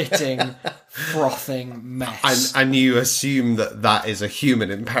shitting, frothing mess. And you assume that is a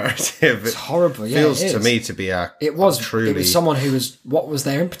human imperative. It's horrible, yeah. Feels it to is. me to be It was truly... someone who was... What was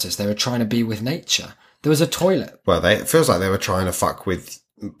their impetus? They were trying to be with nature. There was a toilet. Well, it feels like they were trying to fuck with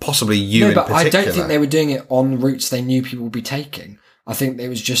possibly you in particular. I don't think they were doing it on routes they knew people would be taking. I think it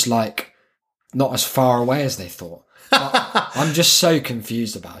was just like not as far away as they thought. I'm just so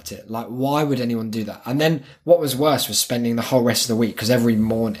confused about it. Like, why would anyone do that? And then what was worse was spending the whole rest of the week, because every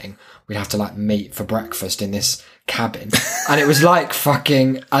morning we'd have to like meet for breakfast in this cabin, and it was like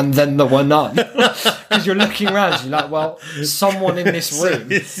fucking, and then there were none, because you're looking around, you're like, well, someone in this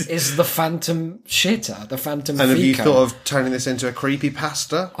room is the phantom shitter, the phantom. And have you feco. thought of turning this into a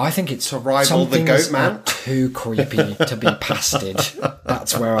creepypasta? I think it's to rival some the things Goat Man? are too creepy to be pasted.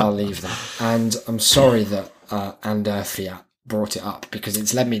 That's where I'll leave that. And I'm sorry that Ander Fiat brought it up, because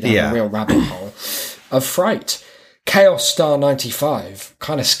it's led me down a real rabbit hole of fright. Chaos Star 95,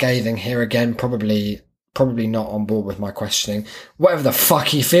 kind of scathing here again, probably not on board with my questioning. Whatever the fuck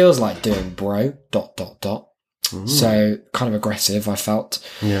he feels like doing, bro. ... So kind of aggressive, I felt.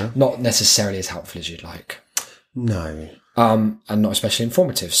 Yeah. Not necessarily as helpful as you'd like. No. And not especially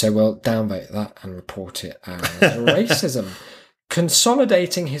informative. So we'll downvote that and report it as racism.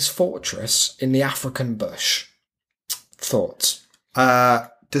 Consolidating his fortress in the African bush. Thoughts?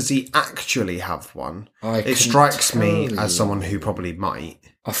 Does he actually have one? I It strikes me as someone who probably might.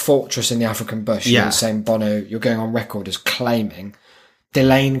 A fortress in the African bush. Yeah. You're saying Bono, you're going on record as claiming.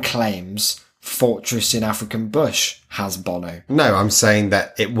 Delane claims fortress in African bush has Bono. No, I'm saying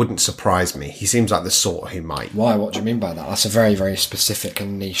that it wouldn't surprise me. He seems like the sort who might. Why? What do you mean by that? That's a very, very specific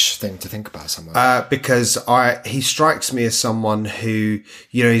and niche thing to think about someone. Because he strikes me as someone who,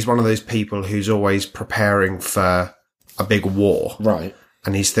 he's one of those people who's always preparing for a big war. Right.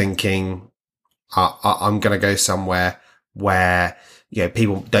 And he's thinking, I'm going to go somewhere where,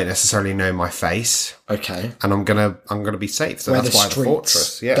 people don't necessarily know my face. Okay. And I'm gonna be safe. So where that's the why the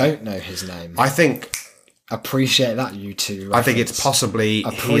fortress. streets don't know his name. I think. Appreciate that, you two. I think it's possibly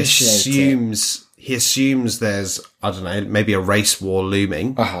he assumes there's, I don't know, maybe a race war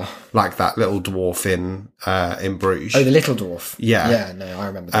looming, like that little dwarf in Bruges. Oh, the little dwarf. Yeah. Yeah. No, I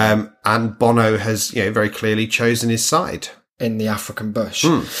remember that. And Bono has, very clearly chosen his side in the African bush.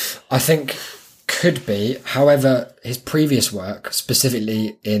 I think could be. However, his previous work,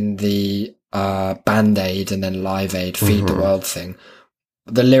 specifically in the Band Aid and then Live Aid Feed the World thing,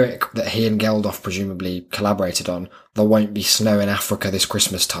 the lyric that he and Geldof presumably collaborated on, "There won't be snow in Africa this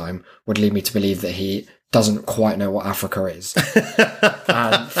Christmas time," would lead me to believe that he doesn't quite know what Africa is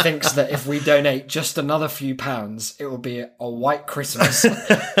and thinks that if we donate just another few pounds, it will be a white Christmas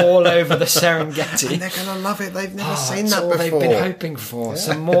all over the Serengeti. And they're going to love it. They've never seen that all before. They've been hoping for.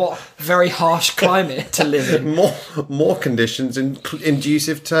 Some more very harsh climate to live in. More conditions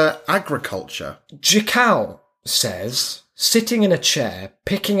conducive to agriculture. Jikal says, sitting in a chair,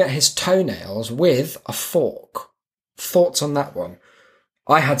 picking at his toenails with a fork. Thoughts on that one?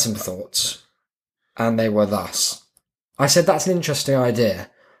 I had some thoughts, and they were thus. I said, that's an interesting idea.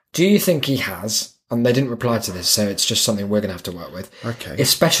 Do you think he has? And they didn't reply to this, so it's just something we're going to have to work with. Okay.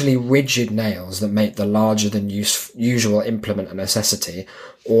 Especially rigid nails that make the larger than usual implement a necessity,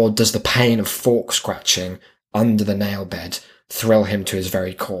 or does the pain of fork scratching under the nail bed thrill him to his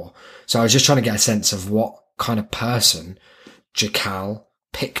very core? So I was just trying to get a sense of what kind of person Jackal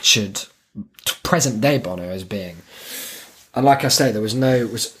pictured present day Bono as being. And like I say, there was no...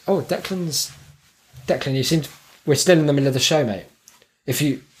 Declan, you seem to... We're still in the middle of the show, mate.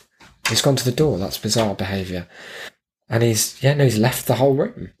 He's gone to the door. That's bizarre behaviour. And he's left the whole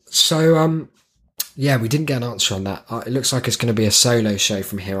room. So, we didn't get an answer on that. It looks like it's going to be a solo show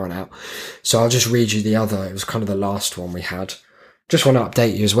from here on out. So I'll just read you the other. It was kind of the last one we had. Just want to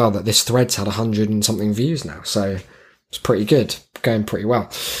update you as well that this thread's had 100 and something views now. So it's pretty good. Going pretty well.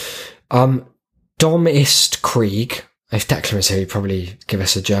 Dom ist Krieg. If Declan was here, he'd probably give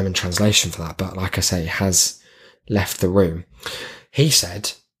us a German translation for that. But like I say, he has left the room. He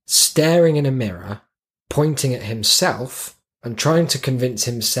said, staring in a mirror, pointing at himself and trying to convince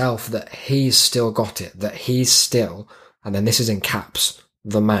himself that he's still got it, that he's still, and then this is in caps,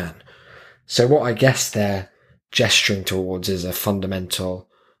 the man. So what I guess they're gesturing towards is a fundamental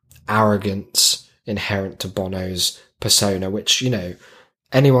arrogance inherent to Bono's persona, which,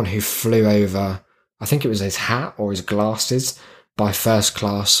 anyone who flew over, I think it was his hat or his glasses, by first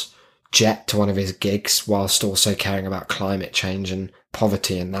class jet to one of his gigs whilst also caring about climate change and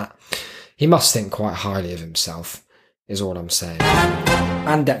poverty and that. He must think quite highly of himself, is all I'm saying.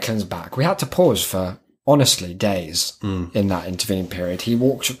 And Declan's back. We had to pause for, honestly, days in that intervening period. He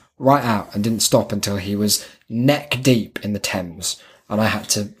walked right out and didn't stop until he was neck deep in the Thames. And I had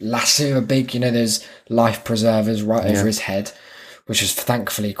to lasso a big, those life preservers right over his head, which is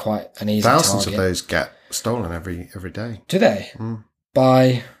thankfully quite an easy Thousands target. of those get stolen every day. Do they?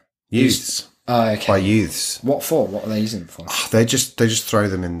 By... Youths. Okay. By youths. What for? What are they using it for? They just throw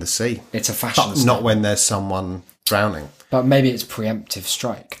them in the sea. It's a fashion But statement. not when there's someone drowning. But maybe it's preemptive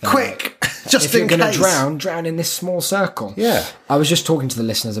strike. They're Quick! like, Just if you're in going to case. drown in this small circle. Yeah. I was just talking to the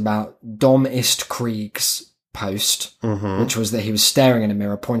listeners about Dom ist Krieg's post, which was that he was staring in a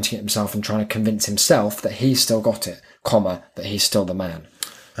mirror, pointing at himself and trying to convince himself that he's still got it, that he's still the man.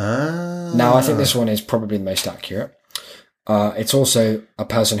 Now, I think this one is probably the most accurate. It's also a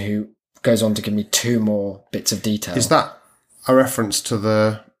person who goes on to give me 2 more bits of detail. Is that a reference to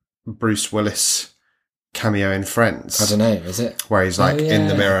the Bruce Willis cameo in Friends? I don't know, is it? Where he's like in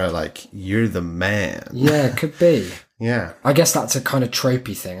the yeah. mirror, like, you're the man. Yeah, it could be. Yeah. I guess that's a kind of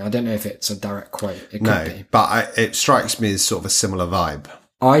tropey thing. I don't know if it's a direct quote. It could No, be. but it strikes me as sort of a similar vibe.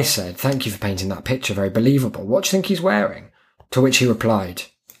 I said, thank you for painting that picture, very believable. What do you think he's wearing? To which he replied,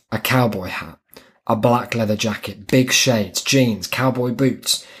 a cowboy hat, a black leather jacket, big shades, jeans, cowboy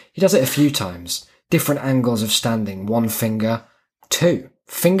boots. He does it a few times. Different angles of standing, 1 finger, 2.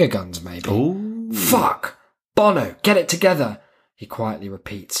 Finger guns, maybe. Ooh. Fuck! Bono, get it together! He quietly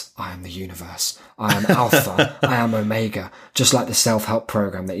repeats, I am the universe. I am Alpha. I am Omega. Just like the self-help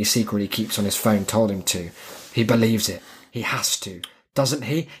program that he secretly keeps on his phone told him to. He believes it. He has to. Doesn't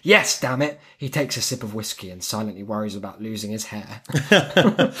he? Yes, damn it! He takes a sip of whiskey and silently worries about losing his hair. Do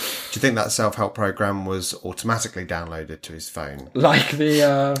you think that self-help program was automatically downloaded to his phone? Like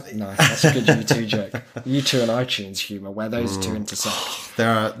the, no, that's a good U2 joke. U2 and iTunes humour, where those two intersect.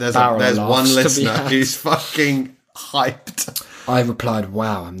 There's Barrel of one laughs to be listener had. who's fucking hyped. I replied,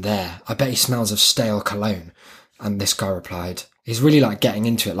 wow, I'm there. I bet he smells of stale cologne. And this guy replied, he's really like getting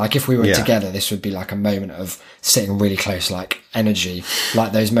into it. Like if we were Yeah. together, this would be like a moment of sitting really close, like energy,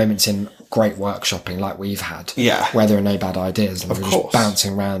 like those moments in great workshopping like we've had. Yeah. Where there are no bad ideas and we're course. just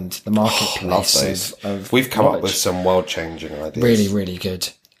bouncing around the marketplace of We've come up knowledge. with some world-changing ideas. Really, really good.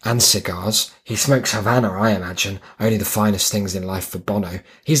 And cigars. He smokes Havana, I imagine. Only the finest things in life for Bono.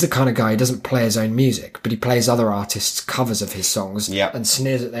 He's the kind of guy who doesn't play his own music, but he plays other artists' covers of his songs Yep. and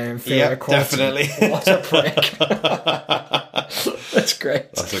sneers at their inferior Yep, quality. definitely. What a prick. That's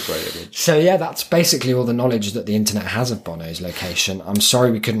great. That's a great image. So yeah, that's basically all the knowledge that the internet has of Bono's location. I'm sorry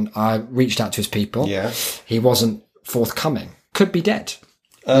we couldn't... I reached out to his people. Yeah. He wasn't forthcoming. Could be dead.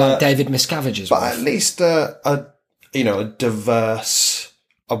 Like David Miscavige's But wife. at least a diverse,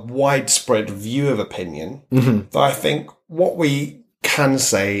 a widespread view of opinion. That I think what we can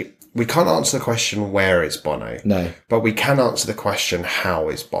say, we can't answer the question where is Bono. No. But we can answer the question how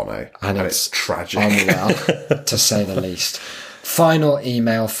is Bono. And it's tragic. Unwell, to say the least. Final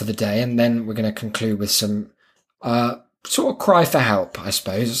email for the day, and then we're going to conclude with some sort of cry for help, I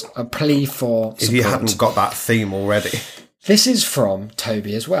suppose. A plea for support. If you hadn't got that theme already. This is from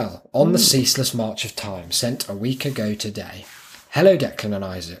Toby as well. On the ceaseless march of time, sent a week ago today. Hello, Declan and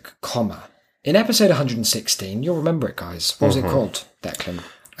Isaac, comma. In episode 116, you'll remember it, guys. What was it called, Declan?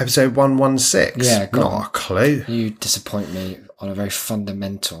 Episode 116? Yeah, go Not on. a clue. You disappoint me on a very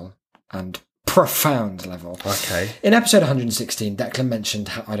fundamental and profound level. Okay. In episode 116, Declan mentioned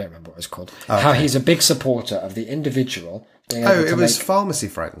how, I don't remember what it was called, how he's a big supporter of the individual being able Oh, to it was make Pharmacy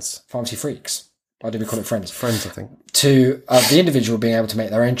Friends. pharmacy freaks. Why did we call it friends? Friends, I think. To the individual being able to make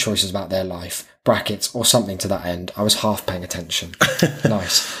their own choices about their life, brackets, or something to that end. I was half paying attention.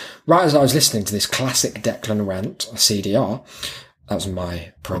 Nice. Right as I was listening to this classic Declan rant, or CDR, that was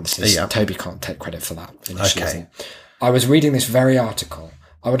my parenthesis. Yeah. Toby can't take credit for that. Initially. Okay. I was reading this very article.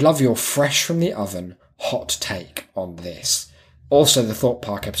 I would love your fresh from the oven hot take on this. Also, the Thought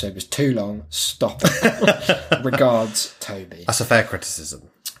Park episode was too long. Stop it. Regards, Toby. That's a fair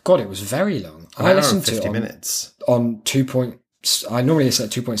criticism. God, it was very long. An I hour listened and to 50 it on, minutes. on 2. I normally listen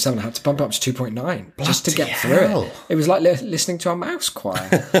at 2.7. I had to bump it up to 2.9 just to get through hell. it. It was like listening to a mouse choir.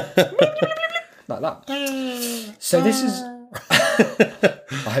 Like that. So this is...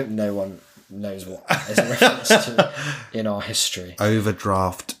 I hope no one knows what is a reference to in our history.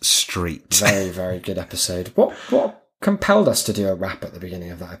 Overdraft Street. Very, very good episode. What compelled us to do a rap at the beginning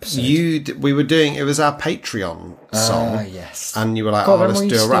of that episode? We were doing, it was our Patreon song. Yes. And you were like, God, when let's we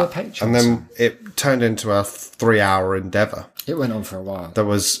do used a to do a rap. Patreon And then song. it turned into a 3-hour endeavour It went on for a while. that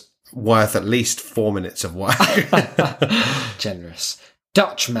was worth at least 4 minutes of work. Generous.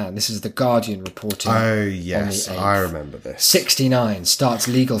 Dutchman, this is The Guardian reporting. Oh, yes, on the 8th. I remember this. 69 starts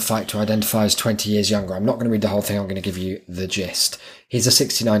legal fight to identify as 20 years younger. I'm not going to read the whole thing. I'm going to give you the gist. He's a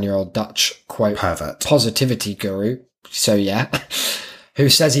 69-year-old Dutch, quote, Pervert. positivity guru. So yeah, who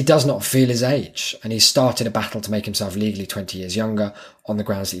says he does not feel his age. And he's started a battle to make himself legally 20 years younger on the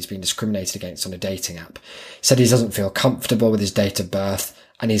grounds that he's been discriminated against on a dating app. He said he doesn't feel comfortable with his date of birth.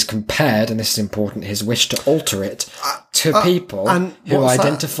 And he's compared, and this is important, his wish to alter it to people and who what's that?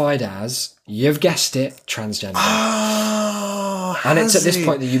 identified as, you've guessed it, transgender. Oh, And it's at has this he?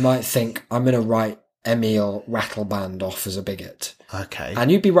 point that you might think, I'm going to write Emil Rattleband off as a bigot. Okay.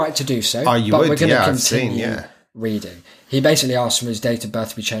 And you'd be right to do so. Oh, you but would, we're going yeah, to I've seen, continue yeah. reading. He basically asked for his date of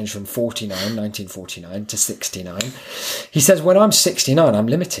birth to be changed from 1949 to 69. He says, when I'm 69, I'm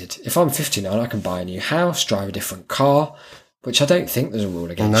limited. If I'm 59, I can buy a new house, drive a different car, which I don't think there's a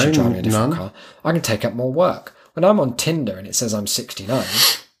rule against No, you driving a different none. car. I can take up more work. When I'm on Tinder and it says I'm 69,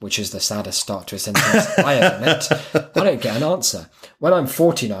 which is the saddest start to a sentence I ever met, I don't get an answer. When I'm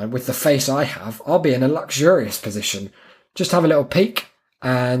 49, with the face I have, I'll be in a luxurious position. Just have a little peek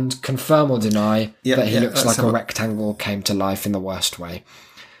and confirm or deny that he looks like a rectangle came to life in the worst way.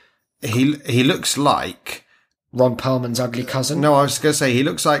 He looks like... Ron Perlman's ugly cousin. No, I was going to say, he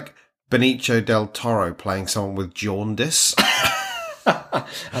looks like Benicio del Toro playing someone with jaundice.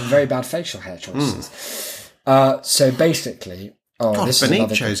 And very bad facial hair choices. So basically... Oh, God, this is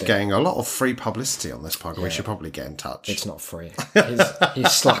another Benicio's good bit. getting getting a lot of free publicity on this podcast. We should probably get in touch. It's not free.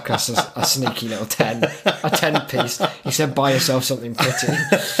 He's sluck us a sneaky little 10 piece. He said, buy yourself something pretty.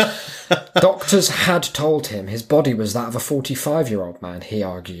 Doctors had told him his body was that of a 45-year-old man, he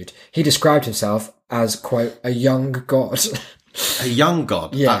argued. He described himself as, quote, a young god. A young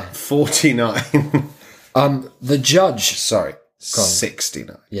god at 49. The judge... Sorry,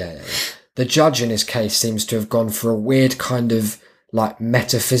 69. Yeah. The judge in his case seems to have gone for a weird kind of like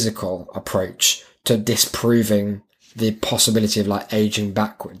metaphysical approach to disproving the possibility of like aging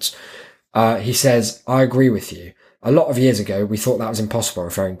backwards. He says, I agree with you. A lot of years ago, we thought that was impossible,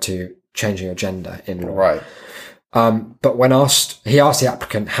 referring to changing your gender in law. Right. But when he asked the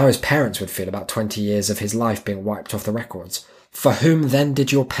applicant how his parents would feel about 20 years of his life being wiped off the records. For whom then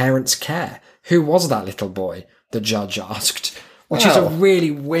did your parents care? Who was that little boy? The judge asked. Which is a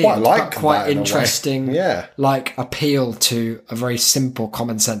really weird, but quite interesting, like appeal to a very simple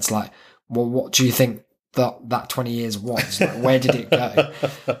common sense. Like, well, what do you think that 20 years was? Like, where did it go?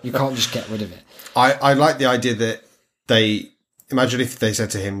 You can't just get rid of it. I like the idea that imagine if they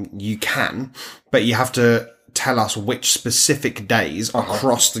said to him, you can, but you have to tell us which specific days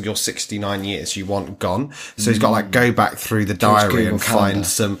across your 69 years you want gone. So he's got to like go back through the diary and find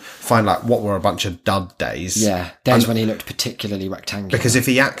like what were a bunch of dud days. Yeah, days when he looked particularly rectangular. Because if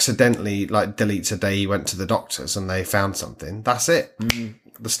he accidentally like deletes a day he went to the doctors and they found something, that's it.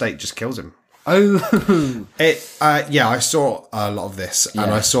 The state just kills him. Oh, I saw a lot of this, and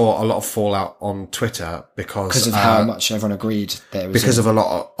I saw a lot of fallout on Twitter because of how much everyone agreed that it was because of a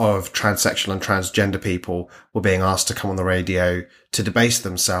lot of transsexual and transgender people were being asked to come on the radio to debase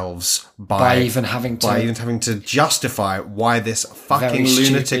themselves by even having to justify why this fucking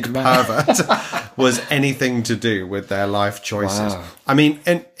lunatic pervert was anything to do with their life choices. Wow. I mean,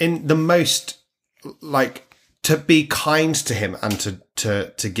 in the most, like, to be kind to him and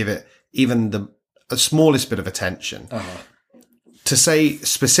to give it even the smallest bit of attention, to say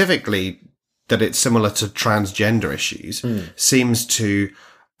specifically that it's similar to transgender issues seems to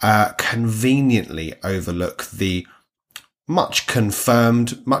conveniently overlook the much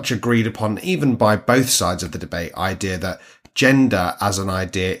confirmed, much agreed upon, even by both sides of the debate, idea that gender as an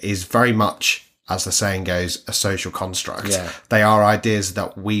idea is very much, as the saying goes, a social construct. Yeah. They are ideas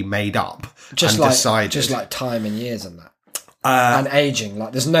that we made up Just and like decided. just like time and years and that. And aging.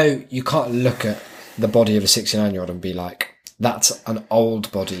 Like you can't look at the body of a 69-year-old and be like, that's an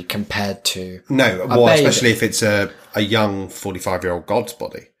old body compared to No, a well, baby. especially if it's a young 45-year-old God's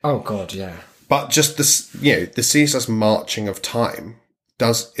body. Oh God, yeah. But just this, the ceaseless marching of time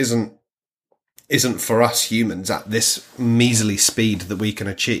isn't for us humans at this measly speed that we can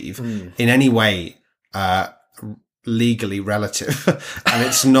achieve in any way legally relative, and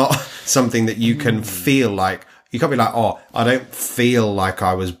it's not something that you can feel like. You can't be like, oh, I don't feel like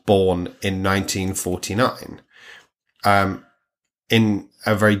I was born in 1949. In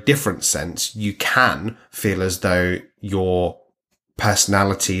a very different sense, you can feel as though your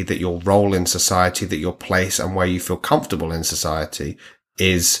personality, that your role in society, that your place and where you feel comfortable in society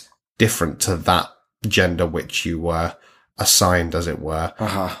is different to that gender which you were assigned, as it were,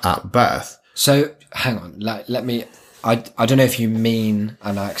 at birth. So hang on, let me. I don't know if you mean,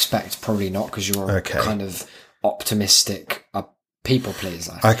 and I expect probably not, because you're a kind of optimistic people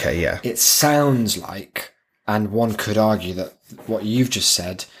pleaser. Okay, yeah. It sounds like, and one could argue that what you've just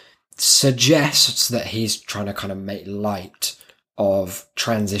said suggests that he's trying to kind of make light of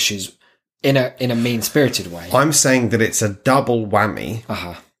trans issues in a mean-spirited way. I'm saying that it's a double whammy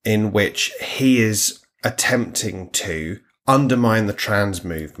in which he is attempting to undermine the trans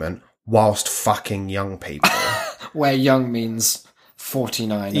movement whilst fucking young people. Where young means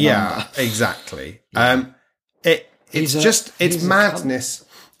 49 and Yeah, under. exactly. It's madness.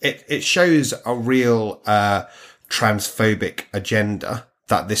 It shows a real transphobic agenda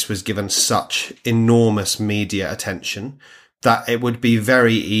that this was given such enormous media attention that it would be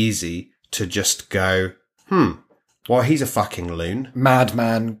very easy to just go, well, he's a fucking loon.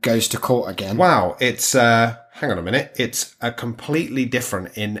 Madman goes to court again. Wow, it's, hang on a minute. It's a completely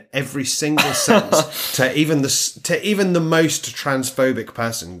different in every single sense to even the most transphobic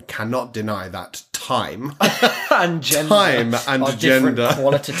person cannot deny that time and gender time and are gender. different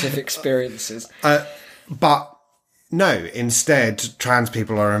qualitative experiences. But no, instead, trans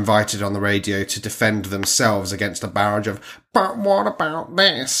people are invited on the radio to defend themselves against a barrage of, but what about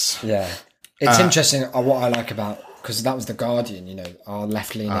this? Yeah. It's interesting what I like about, because that was The Guardian, our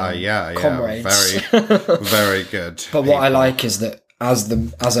left-leaning comrades. Very, very good. But what I like is that as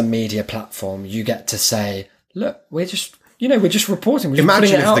a media platform, you get to say, look, we're just reporting. We're just Imagine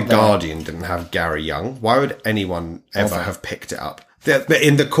putting it if out The there. Guardian didn't have Gary Young. Why would anyone ever have picked it up?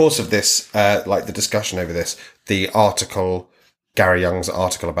 In the course of this, the discussion over this, Gary Young's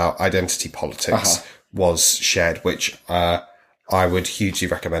article about identity politics was shared, which I would hugely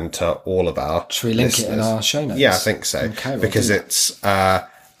recommend to all of our Should we link listeners. it in our show notes? Yeah, I think so. Okay, we'll because do that. it's,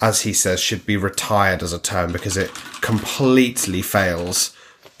 as he says, should be retired as a term because it completely fails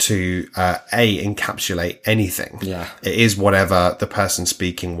to encapsulate anything. Yeah. It is whatever the person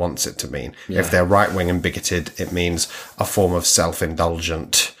speaking wants it to mean. Yeah. If they're right-wing and bigoted, it means a form of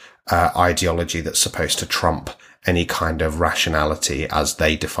self-indulgent ideology that's supposed to trump any kind of rationality as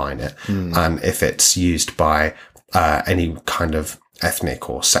they define it. And if it's used by any kind of ethnic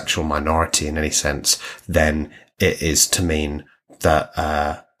or sexual minority in any sense, then it is to mean that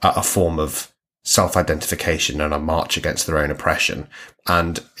a form of self-identification and a march against their own oppression.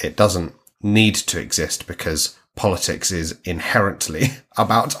 And it doesn't need to exist because politics is inherently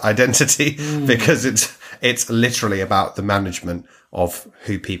about identity because it's literally about the management of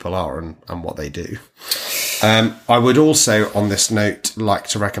who people are and what they do. I would also, on this note, like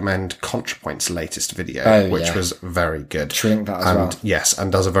to recommend ContraPoint's latest video, which was very good. Should we link that as well? Yes,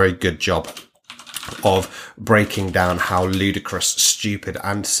 and does a very good job of breaking down how ludicrous, stupid,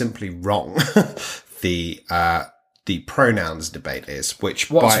 and simply wrong the pronouns debate is, which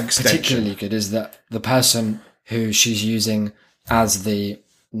by What's extension... particularly good is that the person who she's using as the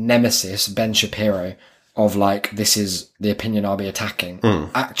nemesis, Ben Shapiro, of this is the opinion I'll be attacking,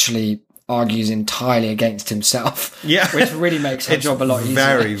 actually argues entirely against himself. Yeah. Which really makes her job a lot easier.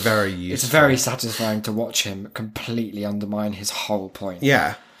 Very, very useful. It's very satisfying to watch him completely undermine his whole point.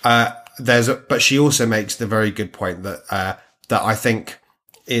 Yeah. But she also makes the very good point that I think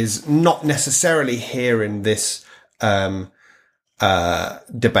is not necessarily here in this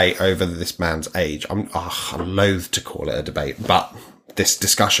debate over this man's age. I'm loath to call it a debate, but this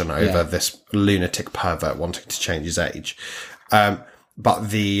discussion over this lunatic pervert wanting to change his age. But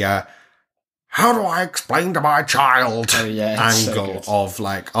the how do I explain to my child angle of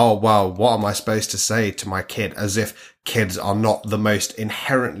like, oh, well, what am I supposed to say to my kid? As if kids are not the most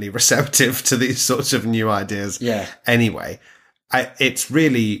inherently receptive to these sorts of new ideas. Yeah. Anyway, it's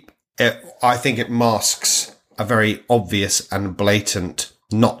really, I think it masks a very obvious and blatant,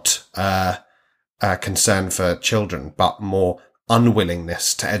 not concern for children, but more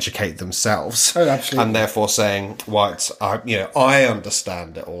unwillingness to educate themselves. Oh, absolutely. And therefore saying, well, it's, I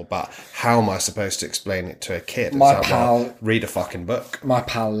understand it all, but how am I supposed to explain it to a kid? Read a fucking book. My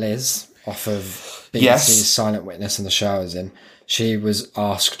pal Liz, off of BBC's Silent Witness and the show I was in, she was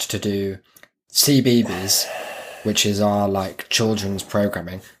asked to do CBeebies, which is our like children's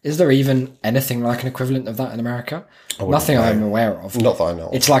programming. Is there even anything like an equivalent of that in America? Nothing I'm aware of. Not that I know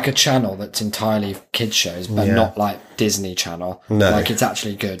of. It's like a channel that's entirely kids shows, but not like Disney Channel. No. Like it's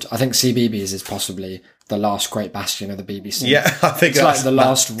actually good. I think CBeebies is possibly the last great bastion of the BBC. Yeah, I think it's like the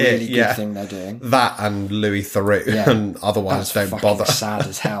last really good thing they're doing. That and Louis Theroux, and otherwise that's don't bother. Sad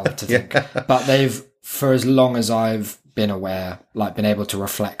as hell to think. But they've, for as long as I've been aware, like been able to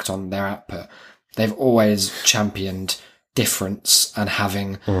reflect on their output, they've always championed difference and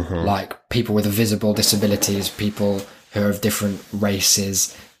having like people with visible disabilities, people who are of different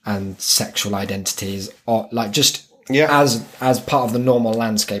races and sexual identities, or like just as part of the normal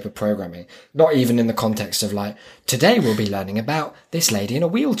landscape of programming. Not even in the context of like, today we'll be learning about this lady in a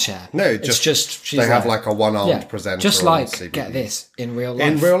wheelchair. No, it's just she's they have like a one-armed presenter. Just like, get this, in real life.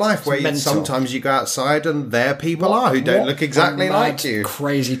 In real life, where sometimes you go outside and there people are who don't look exactly like you.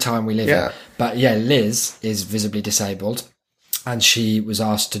 Crazy time we live in. But yeah, Liz is visibly disabled. And she was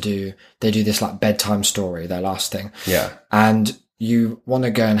asked they do this like bedtime story, their last thing. Yeah. And you want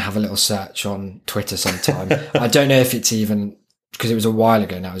to go and have a little search on Twitter sometime. I don't know if it's even, because it was a while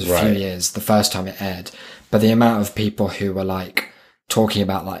ago now, it was a few years, the first time it aired. But the amount of people who were like talking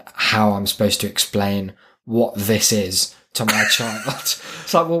about like how I'm supposed to explain what this is to my child.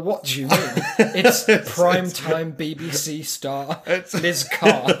 It's like, well, what do you mean? It's primetime BBC star Liz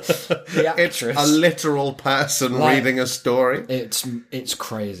Carr, the actress. It's a literal person reading a story. It's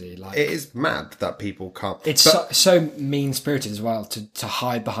crazy. Like, it is mad that people can't. It's so mean spirited as well to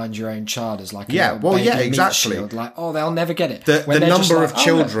hide behind your own child as like exactly. Shield. Like, oh, they'll never get it. The number of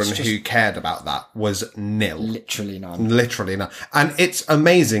children who cared about that was nil. Literally none. And it's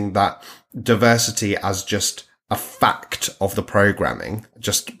amazing that diversity as just a fact of the programming,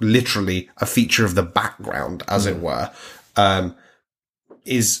 just literally a feature of the background, as it were,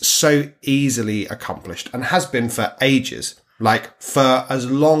 is so easily accomplished and has been for ages. Like, for as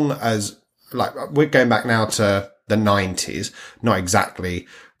long as, like, we're going back now to the 90s, not exactly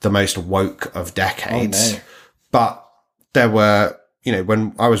the most woke of decades, but there were,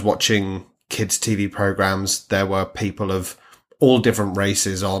 when I was watching kids' TV programs, there were people of all different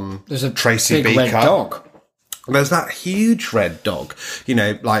races on. There's a Tracy big Beaker. Red dog. There's that huge red dog,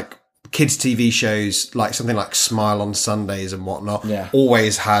 like kids' TV shows, like something like Smile on Sundays and whatnot,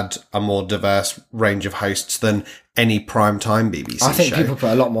 always had a more diverse range of hosts than any primetime BBC show. I think people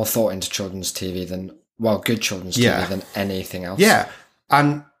put a lot more thought into children's TV good children's TV than anything else. Yeah.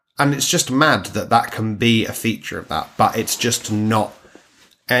 And it's just mad that can be a feature of that, but it's just not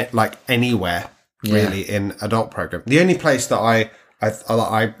like anywhere really in adult program. The only place that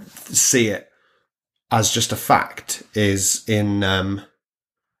I see it as just a fact is in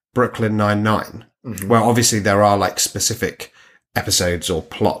Brooklyn Nine-Nine, where obviously there are like specific episodes or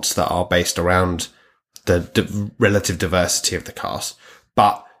plots that are based around the relative diversity of the cast.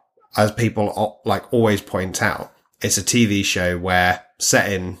 But as people like always point out, it's a TV show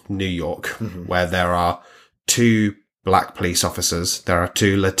set in New York, where there are 2 black police officers, there are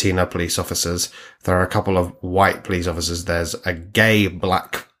 2 Latino police officers, there are a couple of white police officers, there's a gay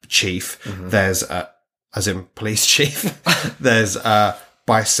black chief, there's as in police chief, there's a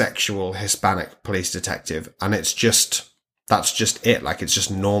bisexual Hispanic police detective, and that's just it. Like, it's just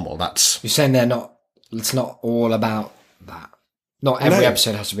normal. You're saying it's not all about that. Not every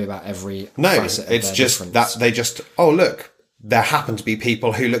episode has to be about every facet of it's just difference. That they just, look, there happen to be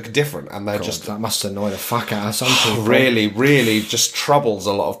people who look different, and they're that must annoy the fuck out of some people. Really, really just troubles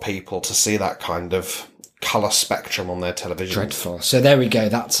a lot of people to see that kind of colour spectrum on their television. Dreadful. So there we go.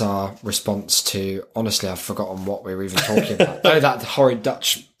 That's our response to, honestly, I've forgotten what we were even talking about. That horrid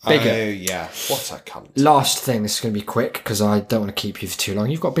Dutch bigot. Oh, yeah. What a cunt. Last thing, this is going to be quick because I don't want to keep you for too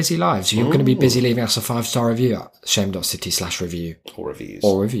long. You've got busy lives. You're going to be busy leaving us a 5-star review at shame.city/review. Or reviews.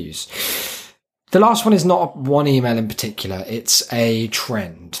 Or reviews. The last one is not one email in particular. It's a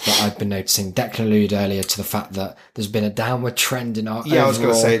trend that I've been noticing. Declan alluded earlier to the fact that there's been a downward trend in our I was going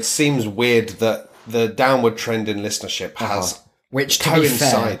to say, it seems weird that the downward trend in listenership has which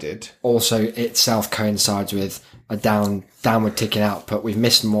coincided. Also itself coincides with a downward tick in output. We've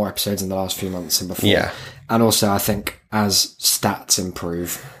missed more episodes in the last few months than before. Yeah. And also I think as stats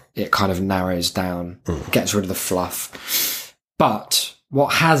improve, it kind of narrows down, gets rid of the fluff. But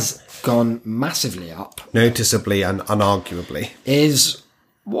what has gone massively up, Noticeably and unarguably, is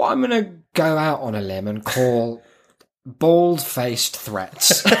what I'm going to go out on a limb and call bald-faced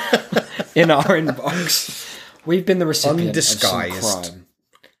threats in our inbox. We've been the recipient of some undisguised, crime.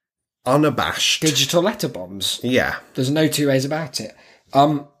 unabashed. Digital letter bombs. Yeah. There's no two ways about it.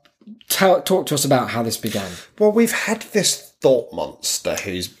 Talk to us about how this began. Well, we've had this thought monster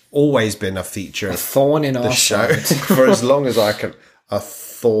who's always been a feature A of thorn in the our show side. for as long as I can. A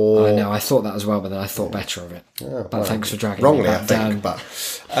thought. I know, I thought that as well, but then I thought better of it. But thanks for dragging Wrongly, me I back think. down.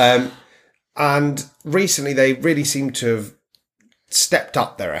 But and recently, they really seem to have stepped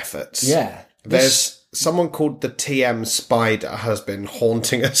up their efforts. Yeah. There's someone called the TM Spider has been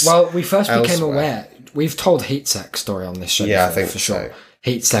haunting us. Well, we first became elsewhere. aware. We've told Heatsec story on this show. Yeah, I before, think for so. sure.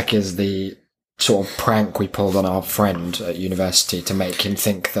 Heatsec is the sort of prank we pulled on our friend at university to make him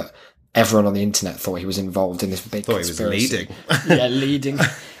think that everyone on the internet thought he was involved in this big Thought he was conspiracy. leading. Yeah, leading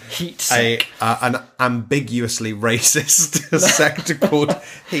Heatsec An ambiguously racist sector called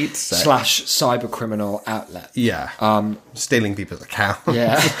Heat Set. / cyber criminal outlet. Yeah. Stealing people's accounts.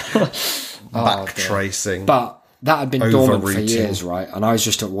 Yeah. Back tracing. But that had been dormant for Overreaching. years, right? And I was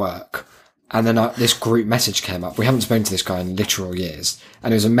just at work. And then this group message came up. We haven't spoken to this guy in literal years.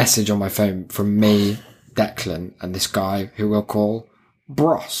 And it was a message on my phone from me, Declan, and this guy who we'll call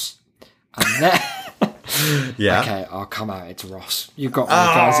Bros. And then... Yeah. Okay, I'll come out. It's Ross. You got me,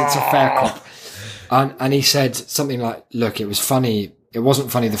 guys. It's a fair cop. And he said something like, look, it was funny. It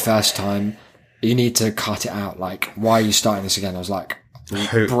wasn't funny the first time. You need to cut it out. Like, why are you starting this again? I was like,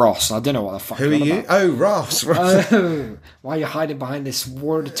 Bros. I don't know what the fuck Who are you're on you? about. Oh, Ross. Oh, why are you hiding behind this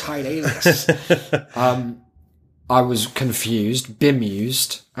watertight alias? I was confused,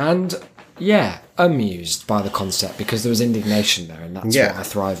 bemused, and amused by the concept because there was indignation there, and that's what I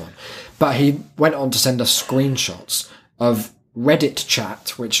thrive on. But he went on to send us screenshots of Reddit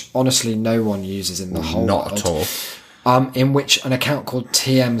chat, which honestly no one uses in the whole world. Not at all. In which an account called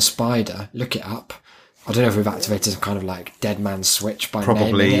TM Spider, look it up. I don't know if we've activated some kind of like dead man switch by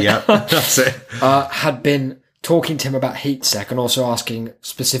Probably, naming it. yeah. That's it. Had been talking to him about Heatsec and also asking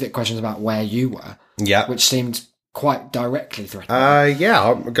specific questions about where you were, Yeah. which seemed quite directly threatening. Yeah,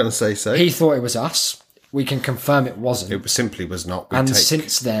 I'm going to say so. He thought it was us. We can confirm it wasn't. It simply was not. And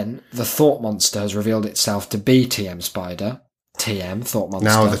since then, the Thought Monster has revealed itself to be TM Spider. TM, Thought Monster.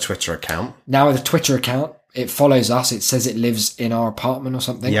 Now with a Twitter account. Now with a Twitter account. It follows us. It says it lives in our apartment or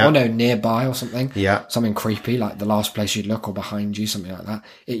something. Yeah. Or no, nearby or something. Yeah. Something creepy, like the last place you'd look or behind you, something like that.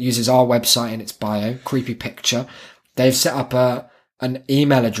 It uses our website in its bio. Creepy picture. They've set up an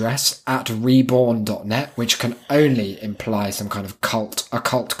email address at reborn.net, which can only imply some kind of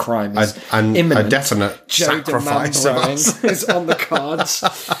occult crime is And imminent. a definite Joe sacrifice of us. DeMambro is on the cards.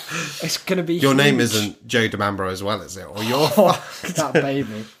 It's going to be Your name huge. isn't Joe DeMambro as well, is it? Or your That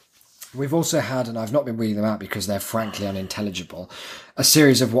baby. We've also had, and I've not been reading them out because they're frankly unintelligible, a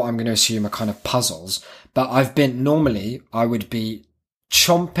series of what I'm going to assume are kind of puzzles. But normally I would be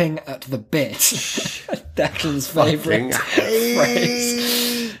chomping at the bit, Declan's favourite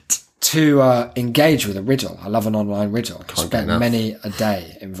phrase, to engage with a riddle. I love an online riddle. I've spent many a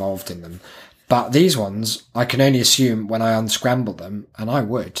day involved in them. But these ones, I can only assume when I unscramble them, and I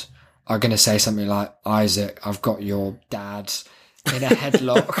would, are going to say something like, Isaac, I've got your dad in a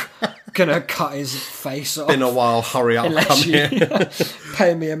headlock, gonna cut his face off. Been a while, hurry up, Unless come you here.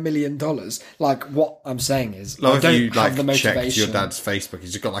 pay me $1 million. Like, what I'm saying is, I Love don't if you have the checked motivation. your dad's Facebook.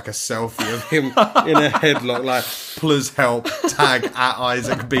 He's just got like a selfie of him in a headlock, like please help, tag at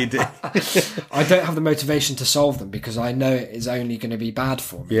Isaac BD. I don't have the motivation to solve them because I know it is only going to be bad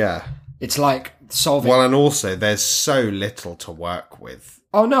for me. Yeah. It's like solving. Well, and also there's so little to work with.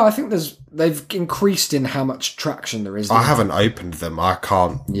 Oh no, I think they've increased in how much traction there is. I haven't opened them. I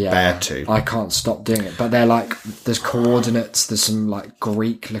can't bear to. I can't stop doing it. But they're like, there's coordinates, there's some like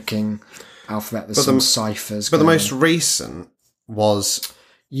Greek looking alphabet, there's some ciphers. But the going most recent was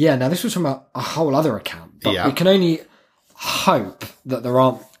Yeah, now this was from a whole other account, but Yeah. we can only hope that there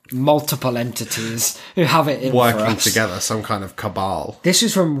aren't multiple entities who have it in for working us. together, some kind of cabal. This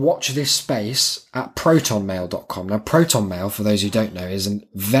is from Watch This Space at protonmail.com. Now, ProtonMail, for those who don't know, is a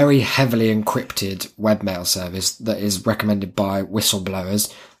very heavily encrypted webmail service that is recommended by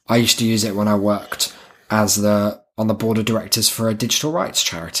whistleblowers. I used to use it when I worked on the board of directors for a digital rights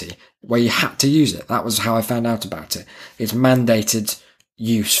charity where you had to use it. That was how I found out about it. It's mandated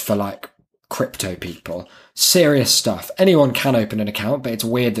use for like crypto people. Serious stuff. Anyone can open an account, but it's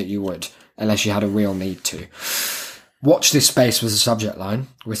weird that you would unless you had a real need to. Watch this space was the subject line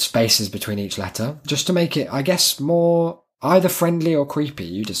with spaces between each letter just to make it, I guess, more either friendly or creepy.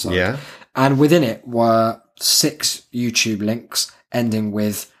 You decide. Yeah. And within it were 6 YouTube links ending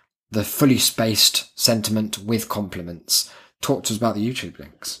with the fully spaced sentiment with compliments. Talk to us about the YouTube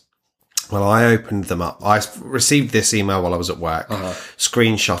links. Well, I opened them up. I received this email while I was at work,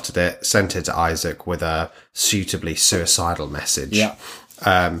 screenshotted it, sent it to Isaac with a suitably suicidal message. Yeah.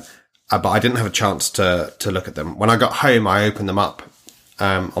 But I didn't have a chance to look at them. When I got home, I opened them up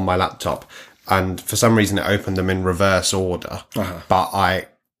on my laptop, and for some reason it opened them in reverse order. But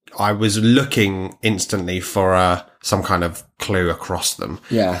I was looking instantly for some kind of clue across them.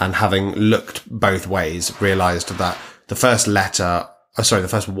 Yeah. And having looked both ways, realised that the first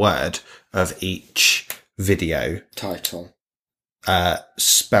word of each video Title.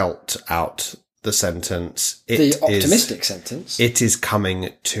 spelt out the sentence. The optimistic sentence. It is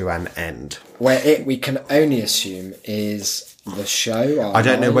coming to an end. Where we can only assume is the show. I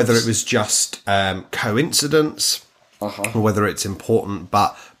don't know whether it was just coincidence or whether it's important,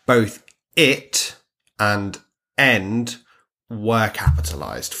 but both it and end were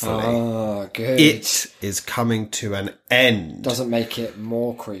capitalised fully. Oh, good. It is coming to an end. Doesn't make it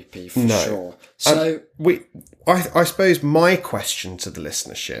more creepy, for sure. So I suppose my question to the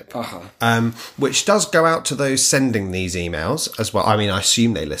listenership, which does go out to those sending these emails as well. I mean, I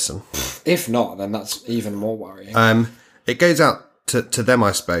assume they listen. If not, then that's even more worrying. It goes out to them,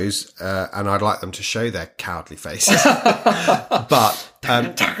 I suppose, and I'd like them to show their cowardly faces. But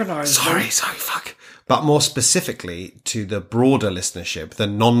sorry, fuck. But more specifically to the broader listenership, the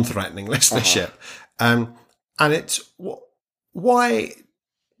non-threatening listenership, and it's why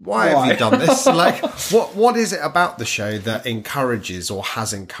have you done this? Like, what is it about the show that encourages or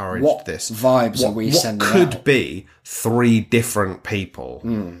has encouraged this? Vibes are we sending out? What could be 3 different people,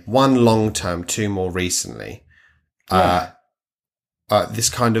 1 long term, 2 more recently, this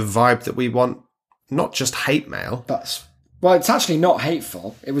kind of vibe that we want, not just hate mail, well, it's actually not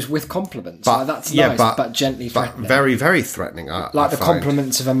hateful. It was with compliments. But that's nice, but gently threatening. But very, very threatening. Like the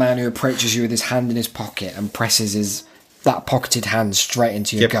compliments of a man who approaches you with his hand in his pocket and presses that pocketed hand straight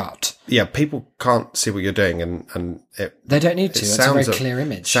into your gut. Yeah, people can't see what you're doing, and they don't need to. It's a very clear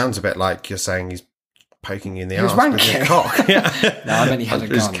image. Sounds a bit like you're saying he's poking you in the arse with your cock. Yeah. No, I meant he had a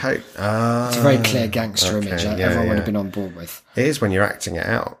gun. It's a very clear gangster image. Everyone would have been on board with. It is when you're acting it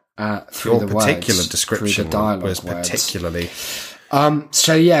out. Through Your the particular words, description through the dialogue was words. particularly.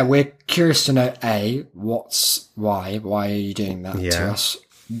 So yeah, we're curious to know why are you doing that to us?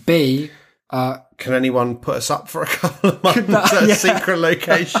 B, can anyone put us up for a couple of months at a secret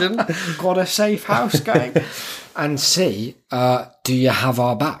location? Got a safe house going. And C, do you have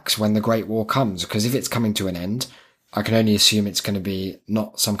our backs when the Great War comes? Because if it's coming to an end, I can only assume it's going to be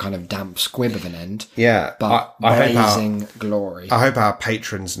not some kind of damp squib of an end. Yeah. But blazing glory. I hope our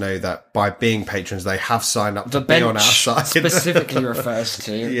patrons know that by being patrons, they have signed up to be on our side. Specifically refers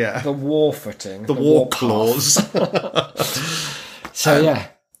to the war footing. The war clause. So yeah,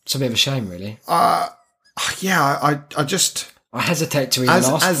 it's a bit of a shame, really. I just... I hesitate to even ask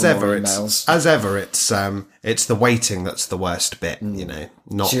for more emails. As ever, it's the waiting that's the worst bit, you know.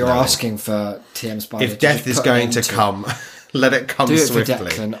 Not so you're asking for TM Spider. If death is going to come, let it come swiftly. Do it for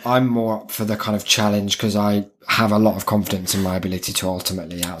Declan. I'm more up for the kind of challenge because I have a lot of confidence in my ability to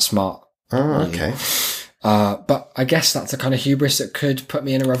ultimately outsmart. Oh, okay. But I guess that's a kind of hubris that could put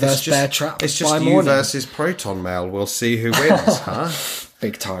me in a reverse bear trap. It's just you versus Proton Mail. We'll see who wins, huh?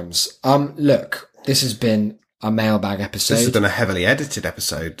 Big times. Look, this has been a mailbag episode. This has been a heavily edited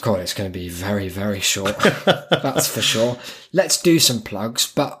episode. God, it's going to be very, very short. That's for sure. Let's do some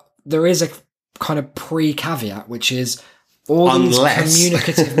plugs, but there is a kind of pre-caveat, which is all these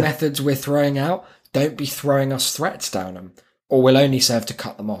communicative methods we're throwing out, don't be throwing us threats down them, or will only serve to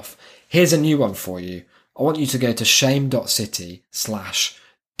cut them off. Here's a new one for you. I want you to go to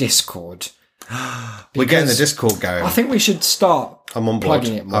shame.city/Discord. We're getting the Discord going. I think we should start I'm on board.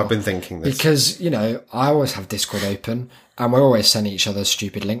 plugging it more. I've been thinking this. Because, I always have Discord open and we're always sending each other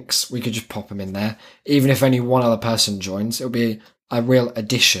stupid links. We could just pop them in there. Even if only one other person joins, it'll be a real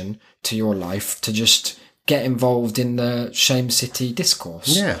addition to your life to just get involved in the Shame City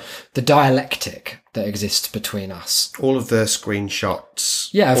discourse. Yeah. The dialectic that exists between us. All of the screenshots.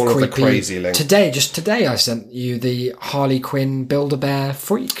 Yeah, all of the crazy links. Today I sent you the Harley Quinn Build-A-Bear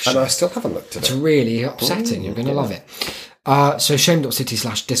freak show. And I still haven't looked at it. It's really upsetting. You're going to love it. So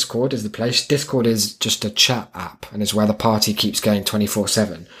shame.city/Discord is the place. Discord is just a chat app and is where the party keeps going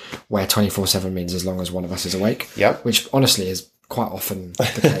 24/7, where 24/7 means as long as one of us is awake. Yep. Which honestly is quite often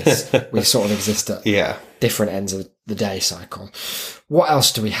the case. We sort of exist at different ends of the day cycle. What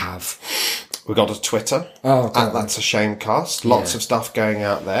else do we have? We got a Twitter. That's a Shamecast. Lots of stuff going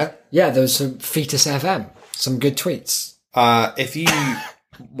out there. Yeah, there's some Fetus FM. Some good tweets. If you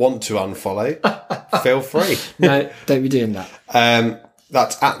want to unfollow, feel free. No, don't be doing that.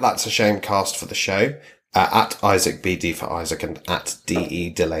 That's a Shamecast for the show. At Isaac BD for Isaac and at DE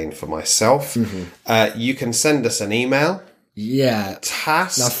Delane for myself. Mm-hmm. You can send us an email. Yeah.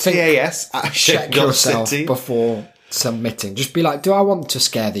 TAS at check yourself City. Before submitting. Just be like, do I want to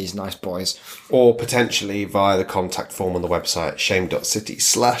scare these nice boys? Or potentially via the contact form on the website,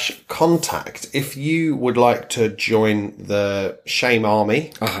 shame.city/contact. If you would like to join the Shame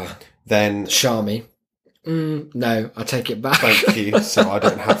Army, then... Sharmy. No, I take it back. Thank you, so I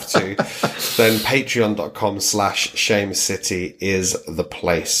don't have to. Then patreon.com/shamecity is the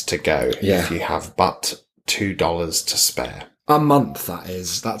place to go if you have but $2 to spare. A month, that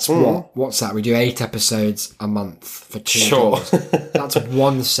is. That's what's that? We do 8 episodes a month for $2. Sure. That's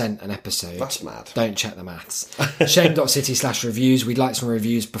 1 cent an episode. That's mad. Don't check the maths. Shame.city/reviews. We'd like some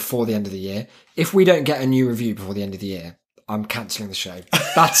reviews before the end of the year. If we don't get a new review before the end of the year, I'm cancelling the show.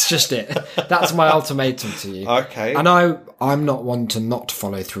 That's just it. That's my ultimatum to you. Okay. And I'm not one to not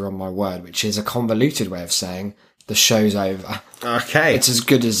follow through on my word, which is a convoluted way of saying the show's over. Okay. It's as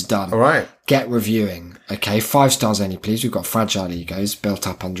good as done. All right. Get reviewing. Okay. 5 stars only, please. We've got fragile egos built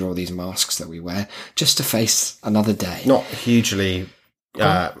up under all these masks that we wear just to face another day. Not hugely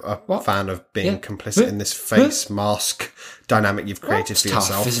a fan of being complicit in this face mask dynamic you've created for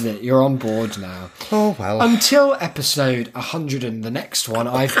yourself. Tough, isn't it? You're on board now. Oh, well. Until episode 100 and the next one,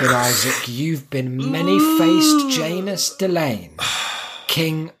 I've been Isaac. You've been many-faced Janus Delane,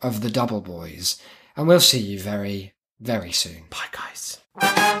 king of the Double Boys. And we'll see you very, very soon. Bye, guys.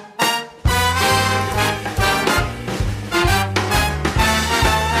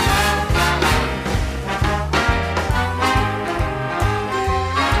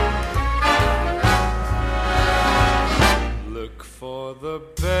 Look for the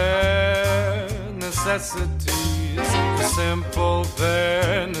bare necessities, the simple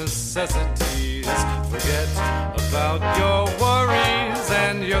bare necessities. Forget about your worries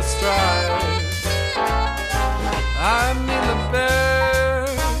and your strife. I mean the bare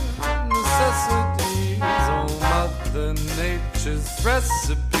necessities, oh Mother Nature's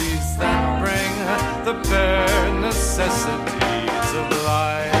recipes that bring the bare necessities of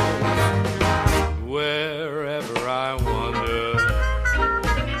life. Wherever I wander,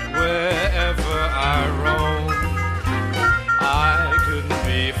 wherever I roam, I couldn't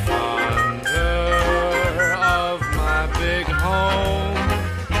be fonder of my big home.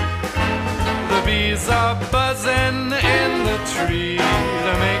 The bees are buzzing in the tree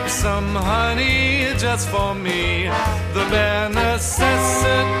to make some honey just for me. The bare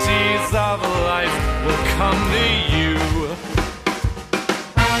necessities of life will come to you.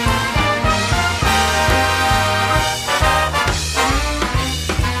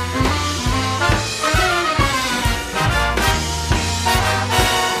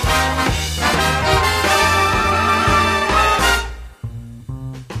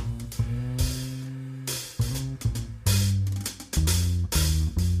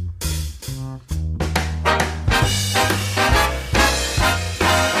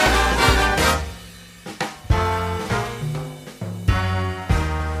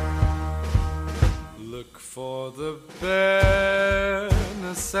 For the bare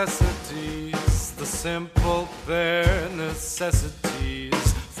necessities, the simple bare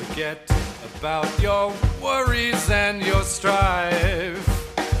necessities. Forget about your worries and your strife.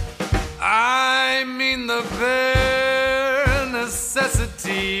 I mean the bare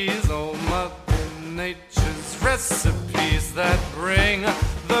necessities, oh Mother Nature's recipes that bring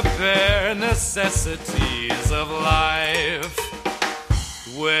the bare necessities of life.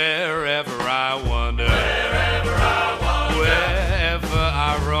 Wherever I wander, wherever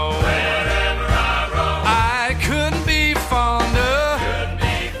I roam, I couldn't be fonder,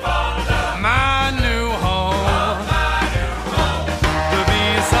 my new home. The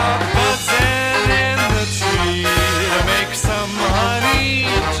bees are buzzing in the tree to make some honey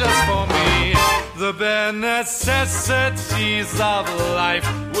just for me. The bare necessities of life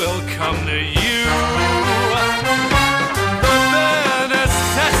will come to you.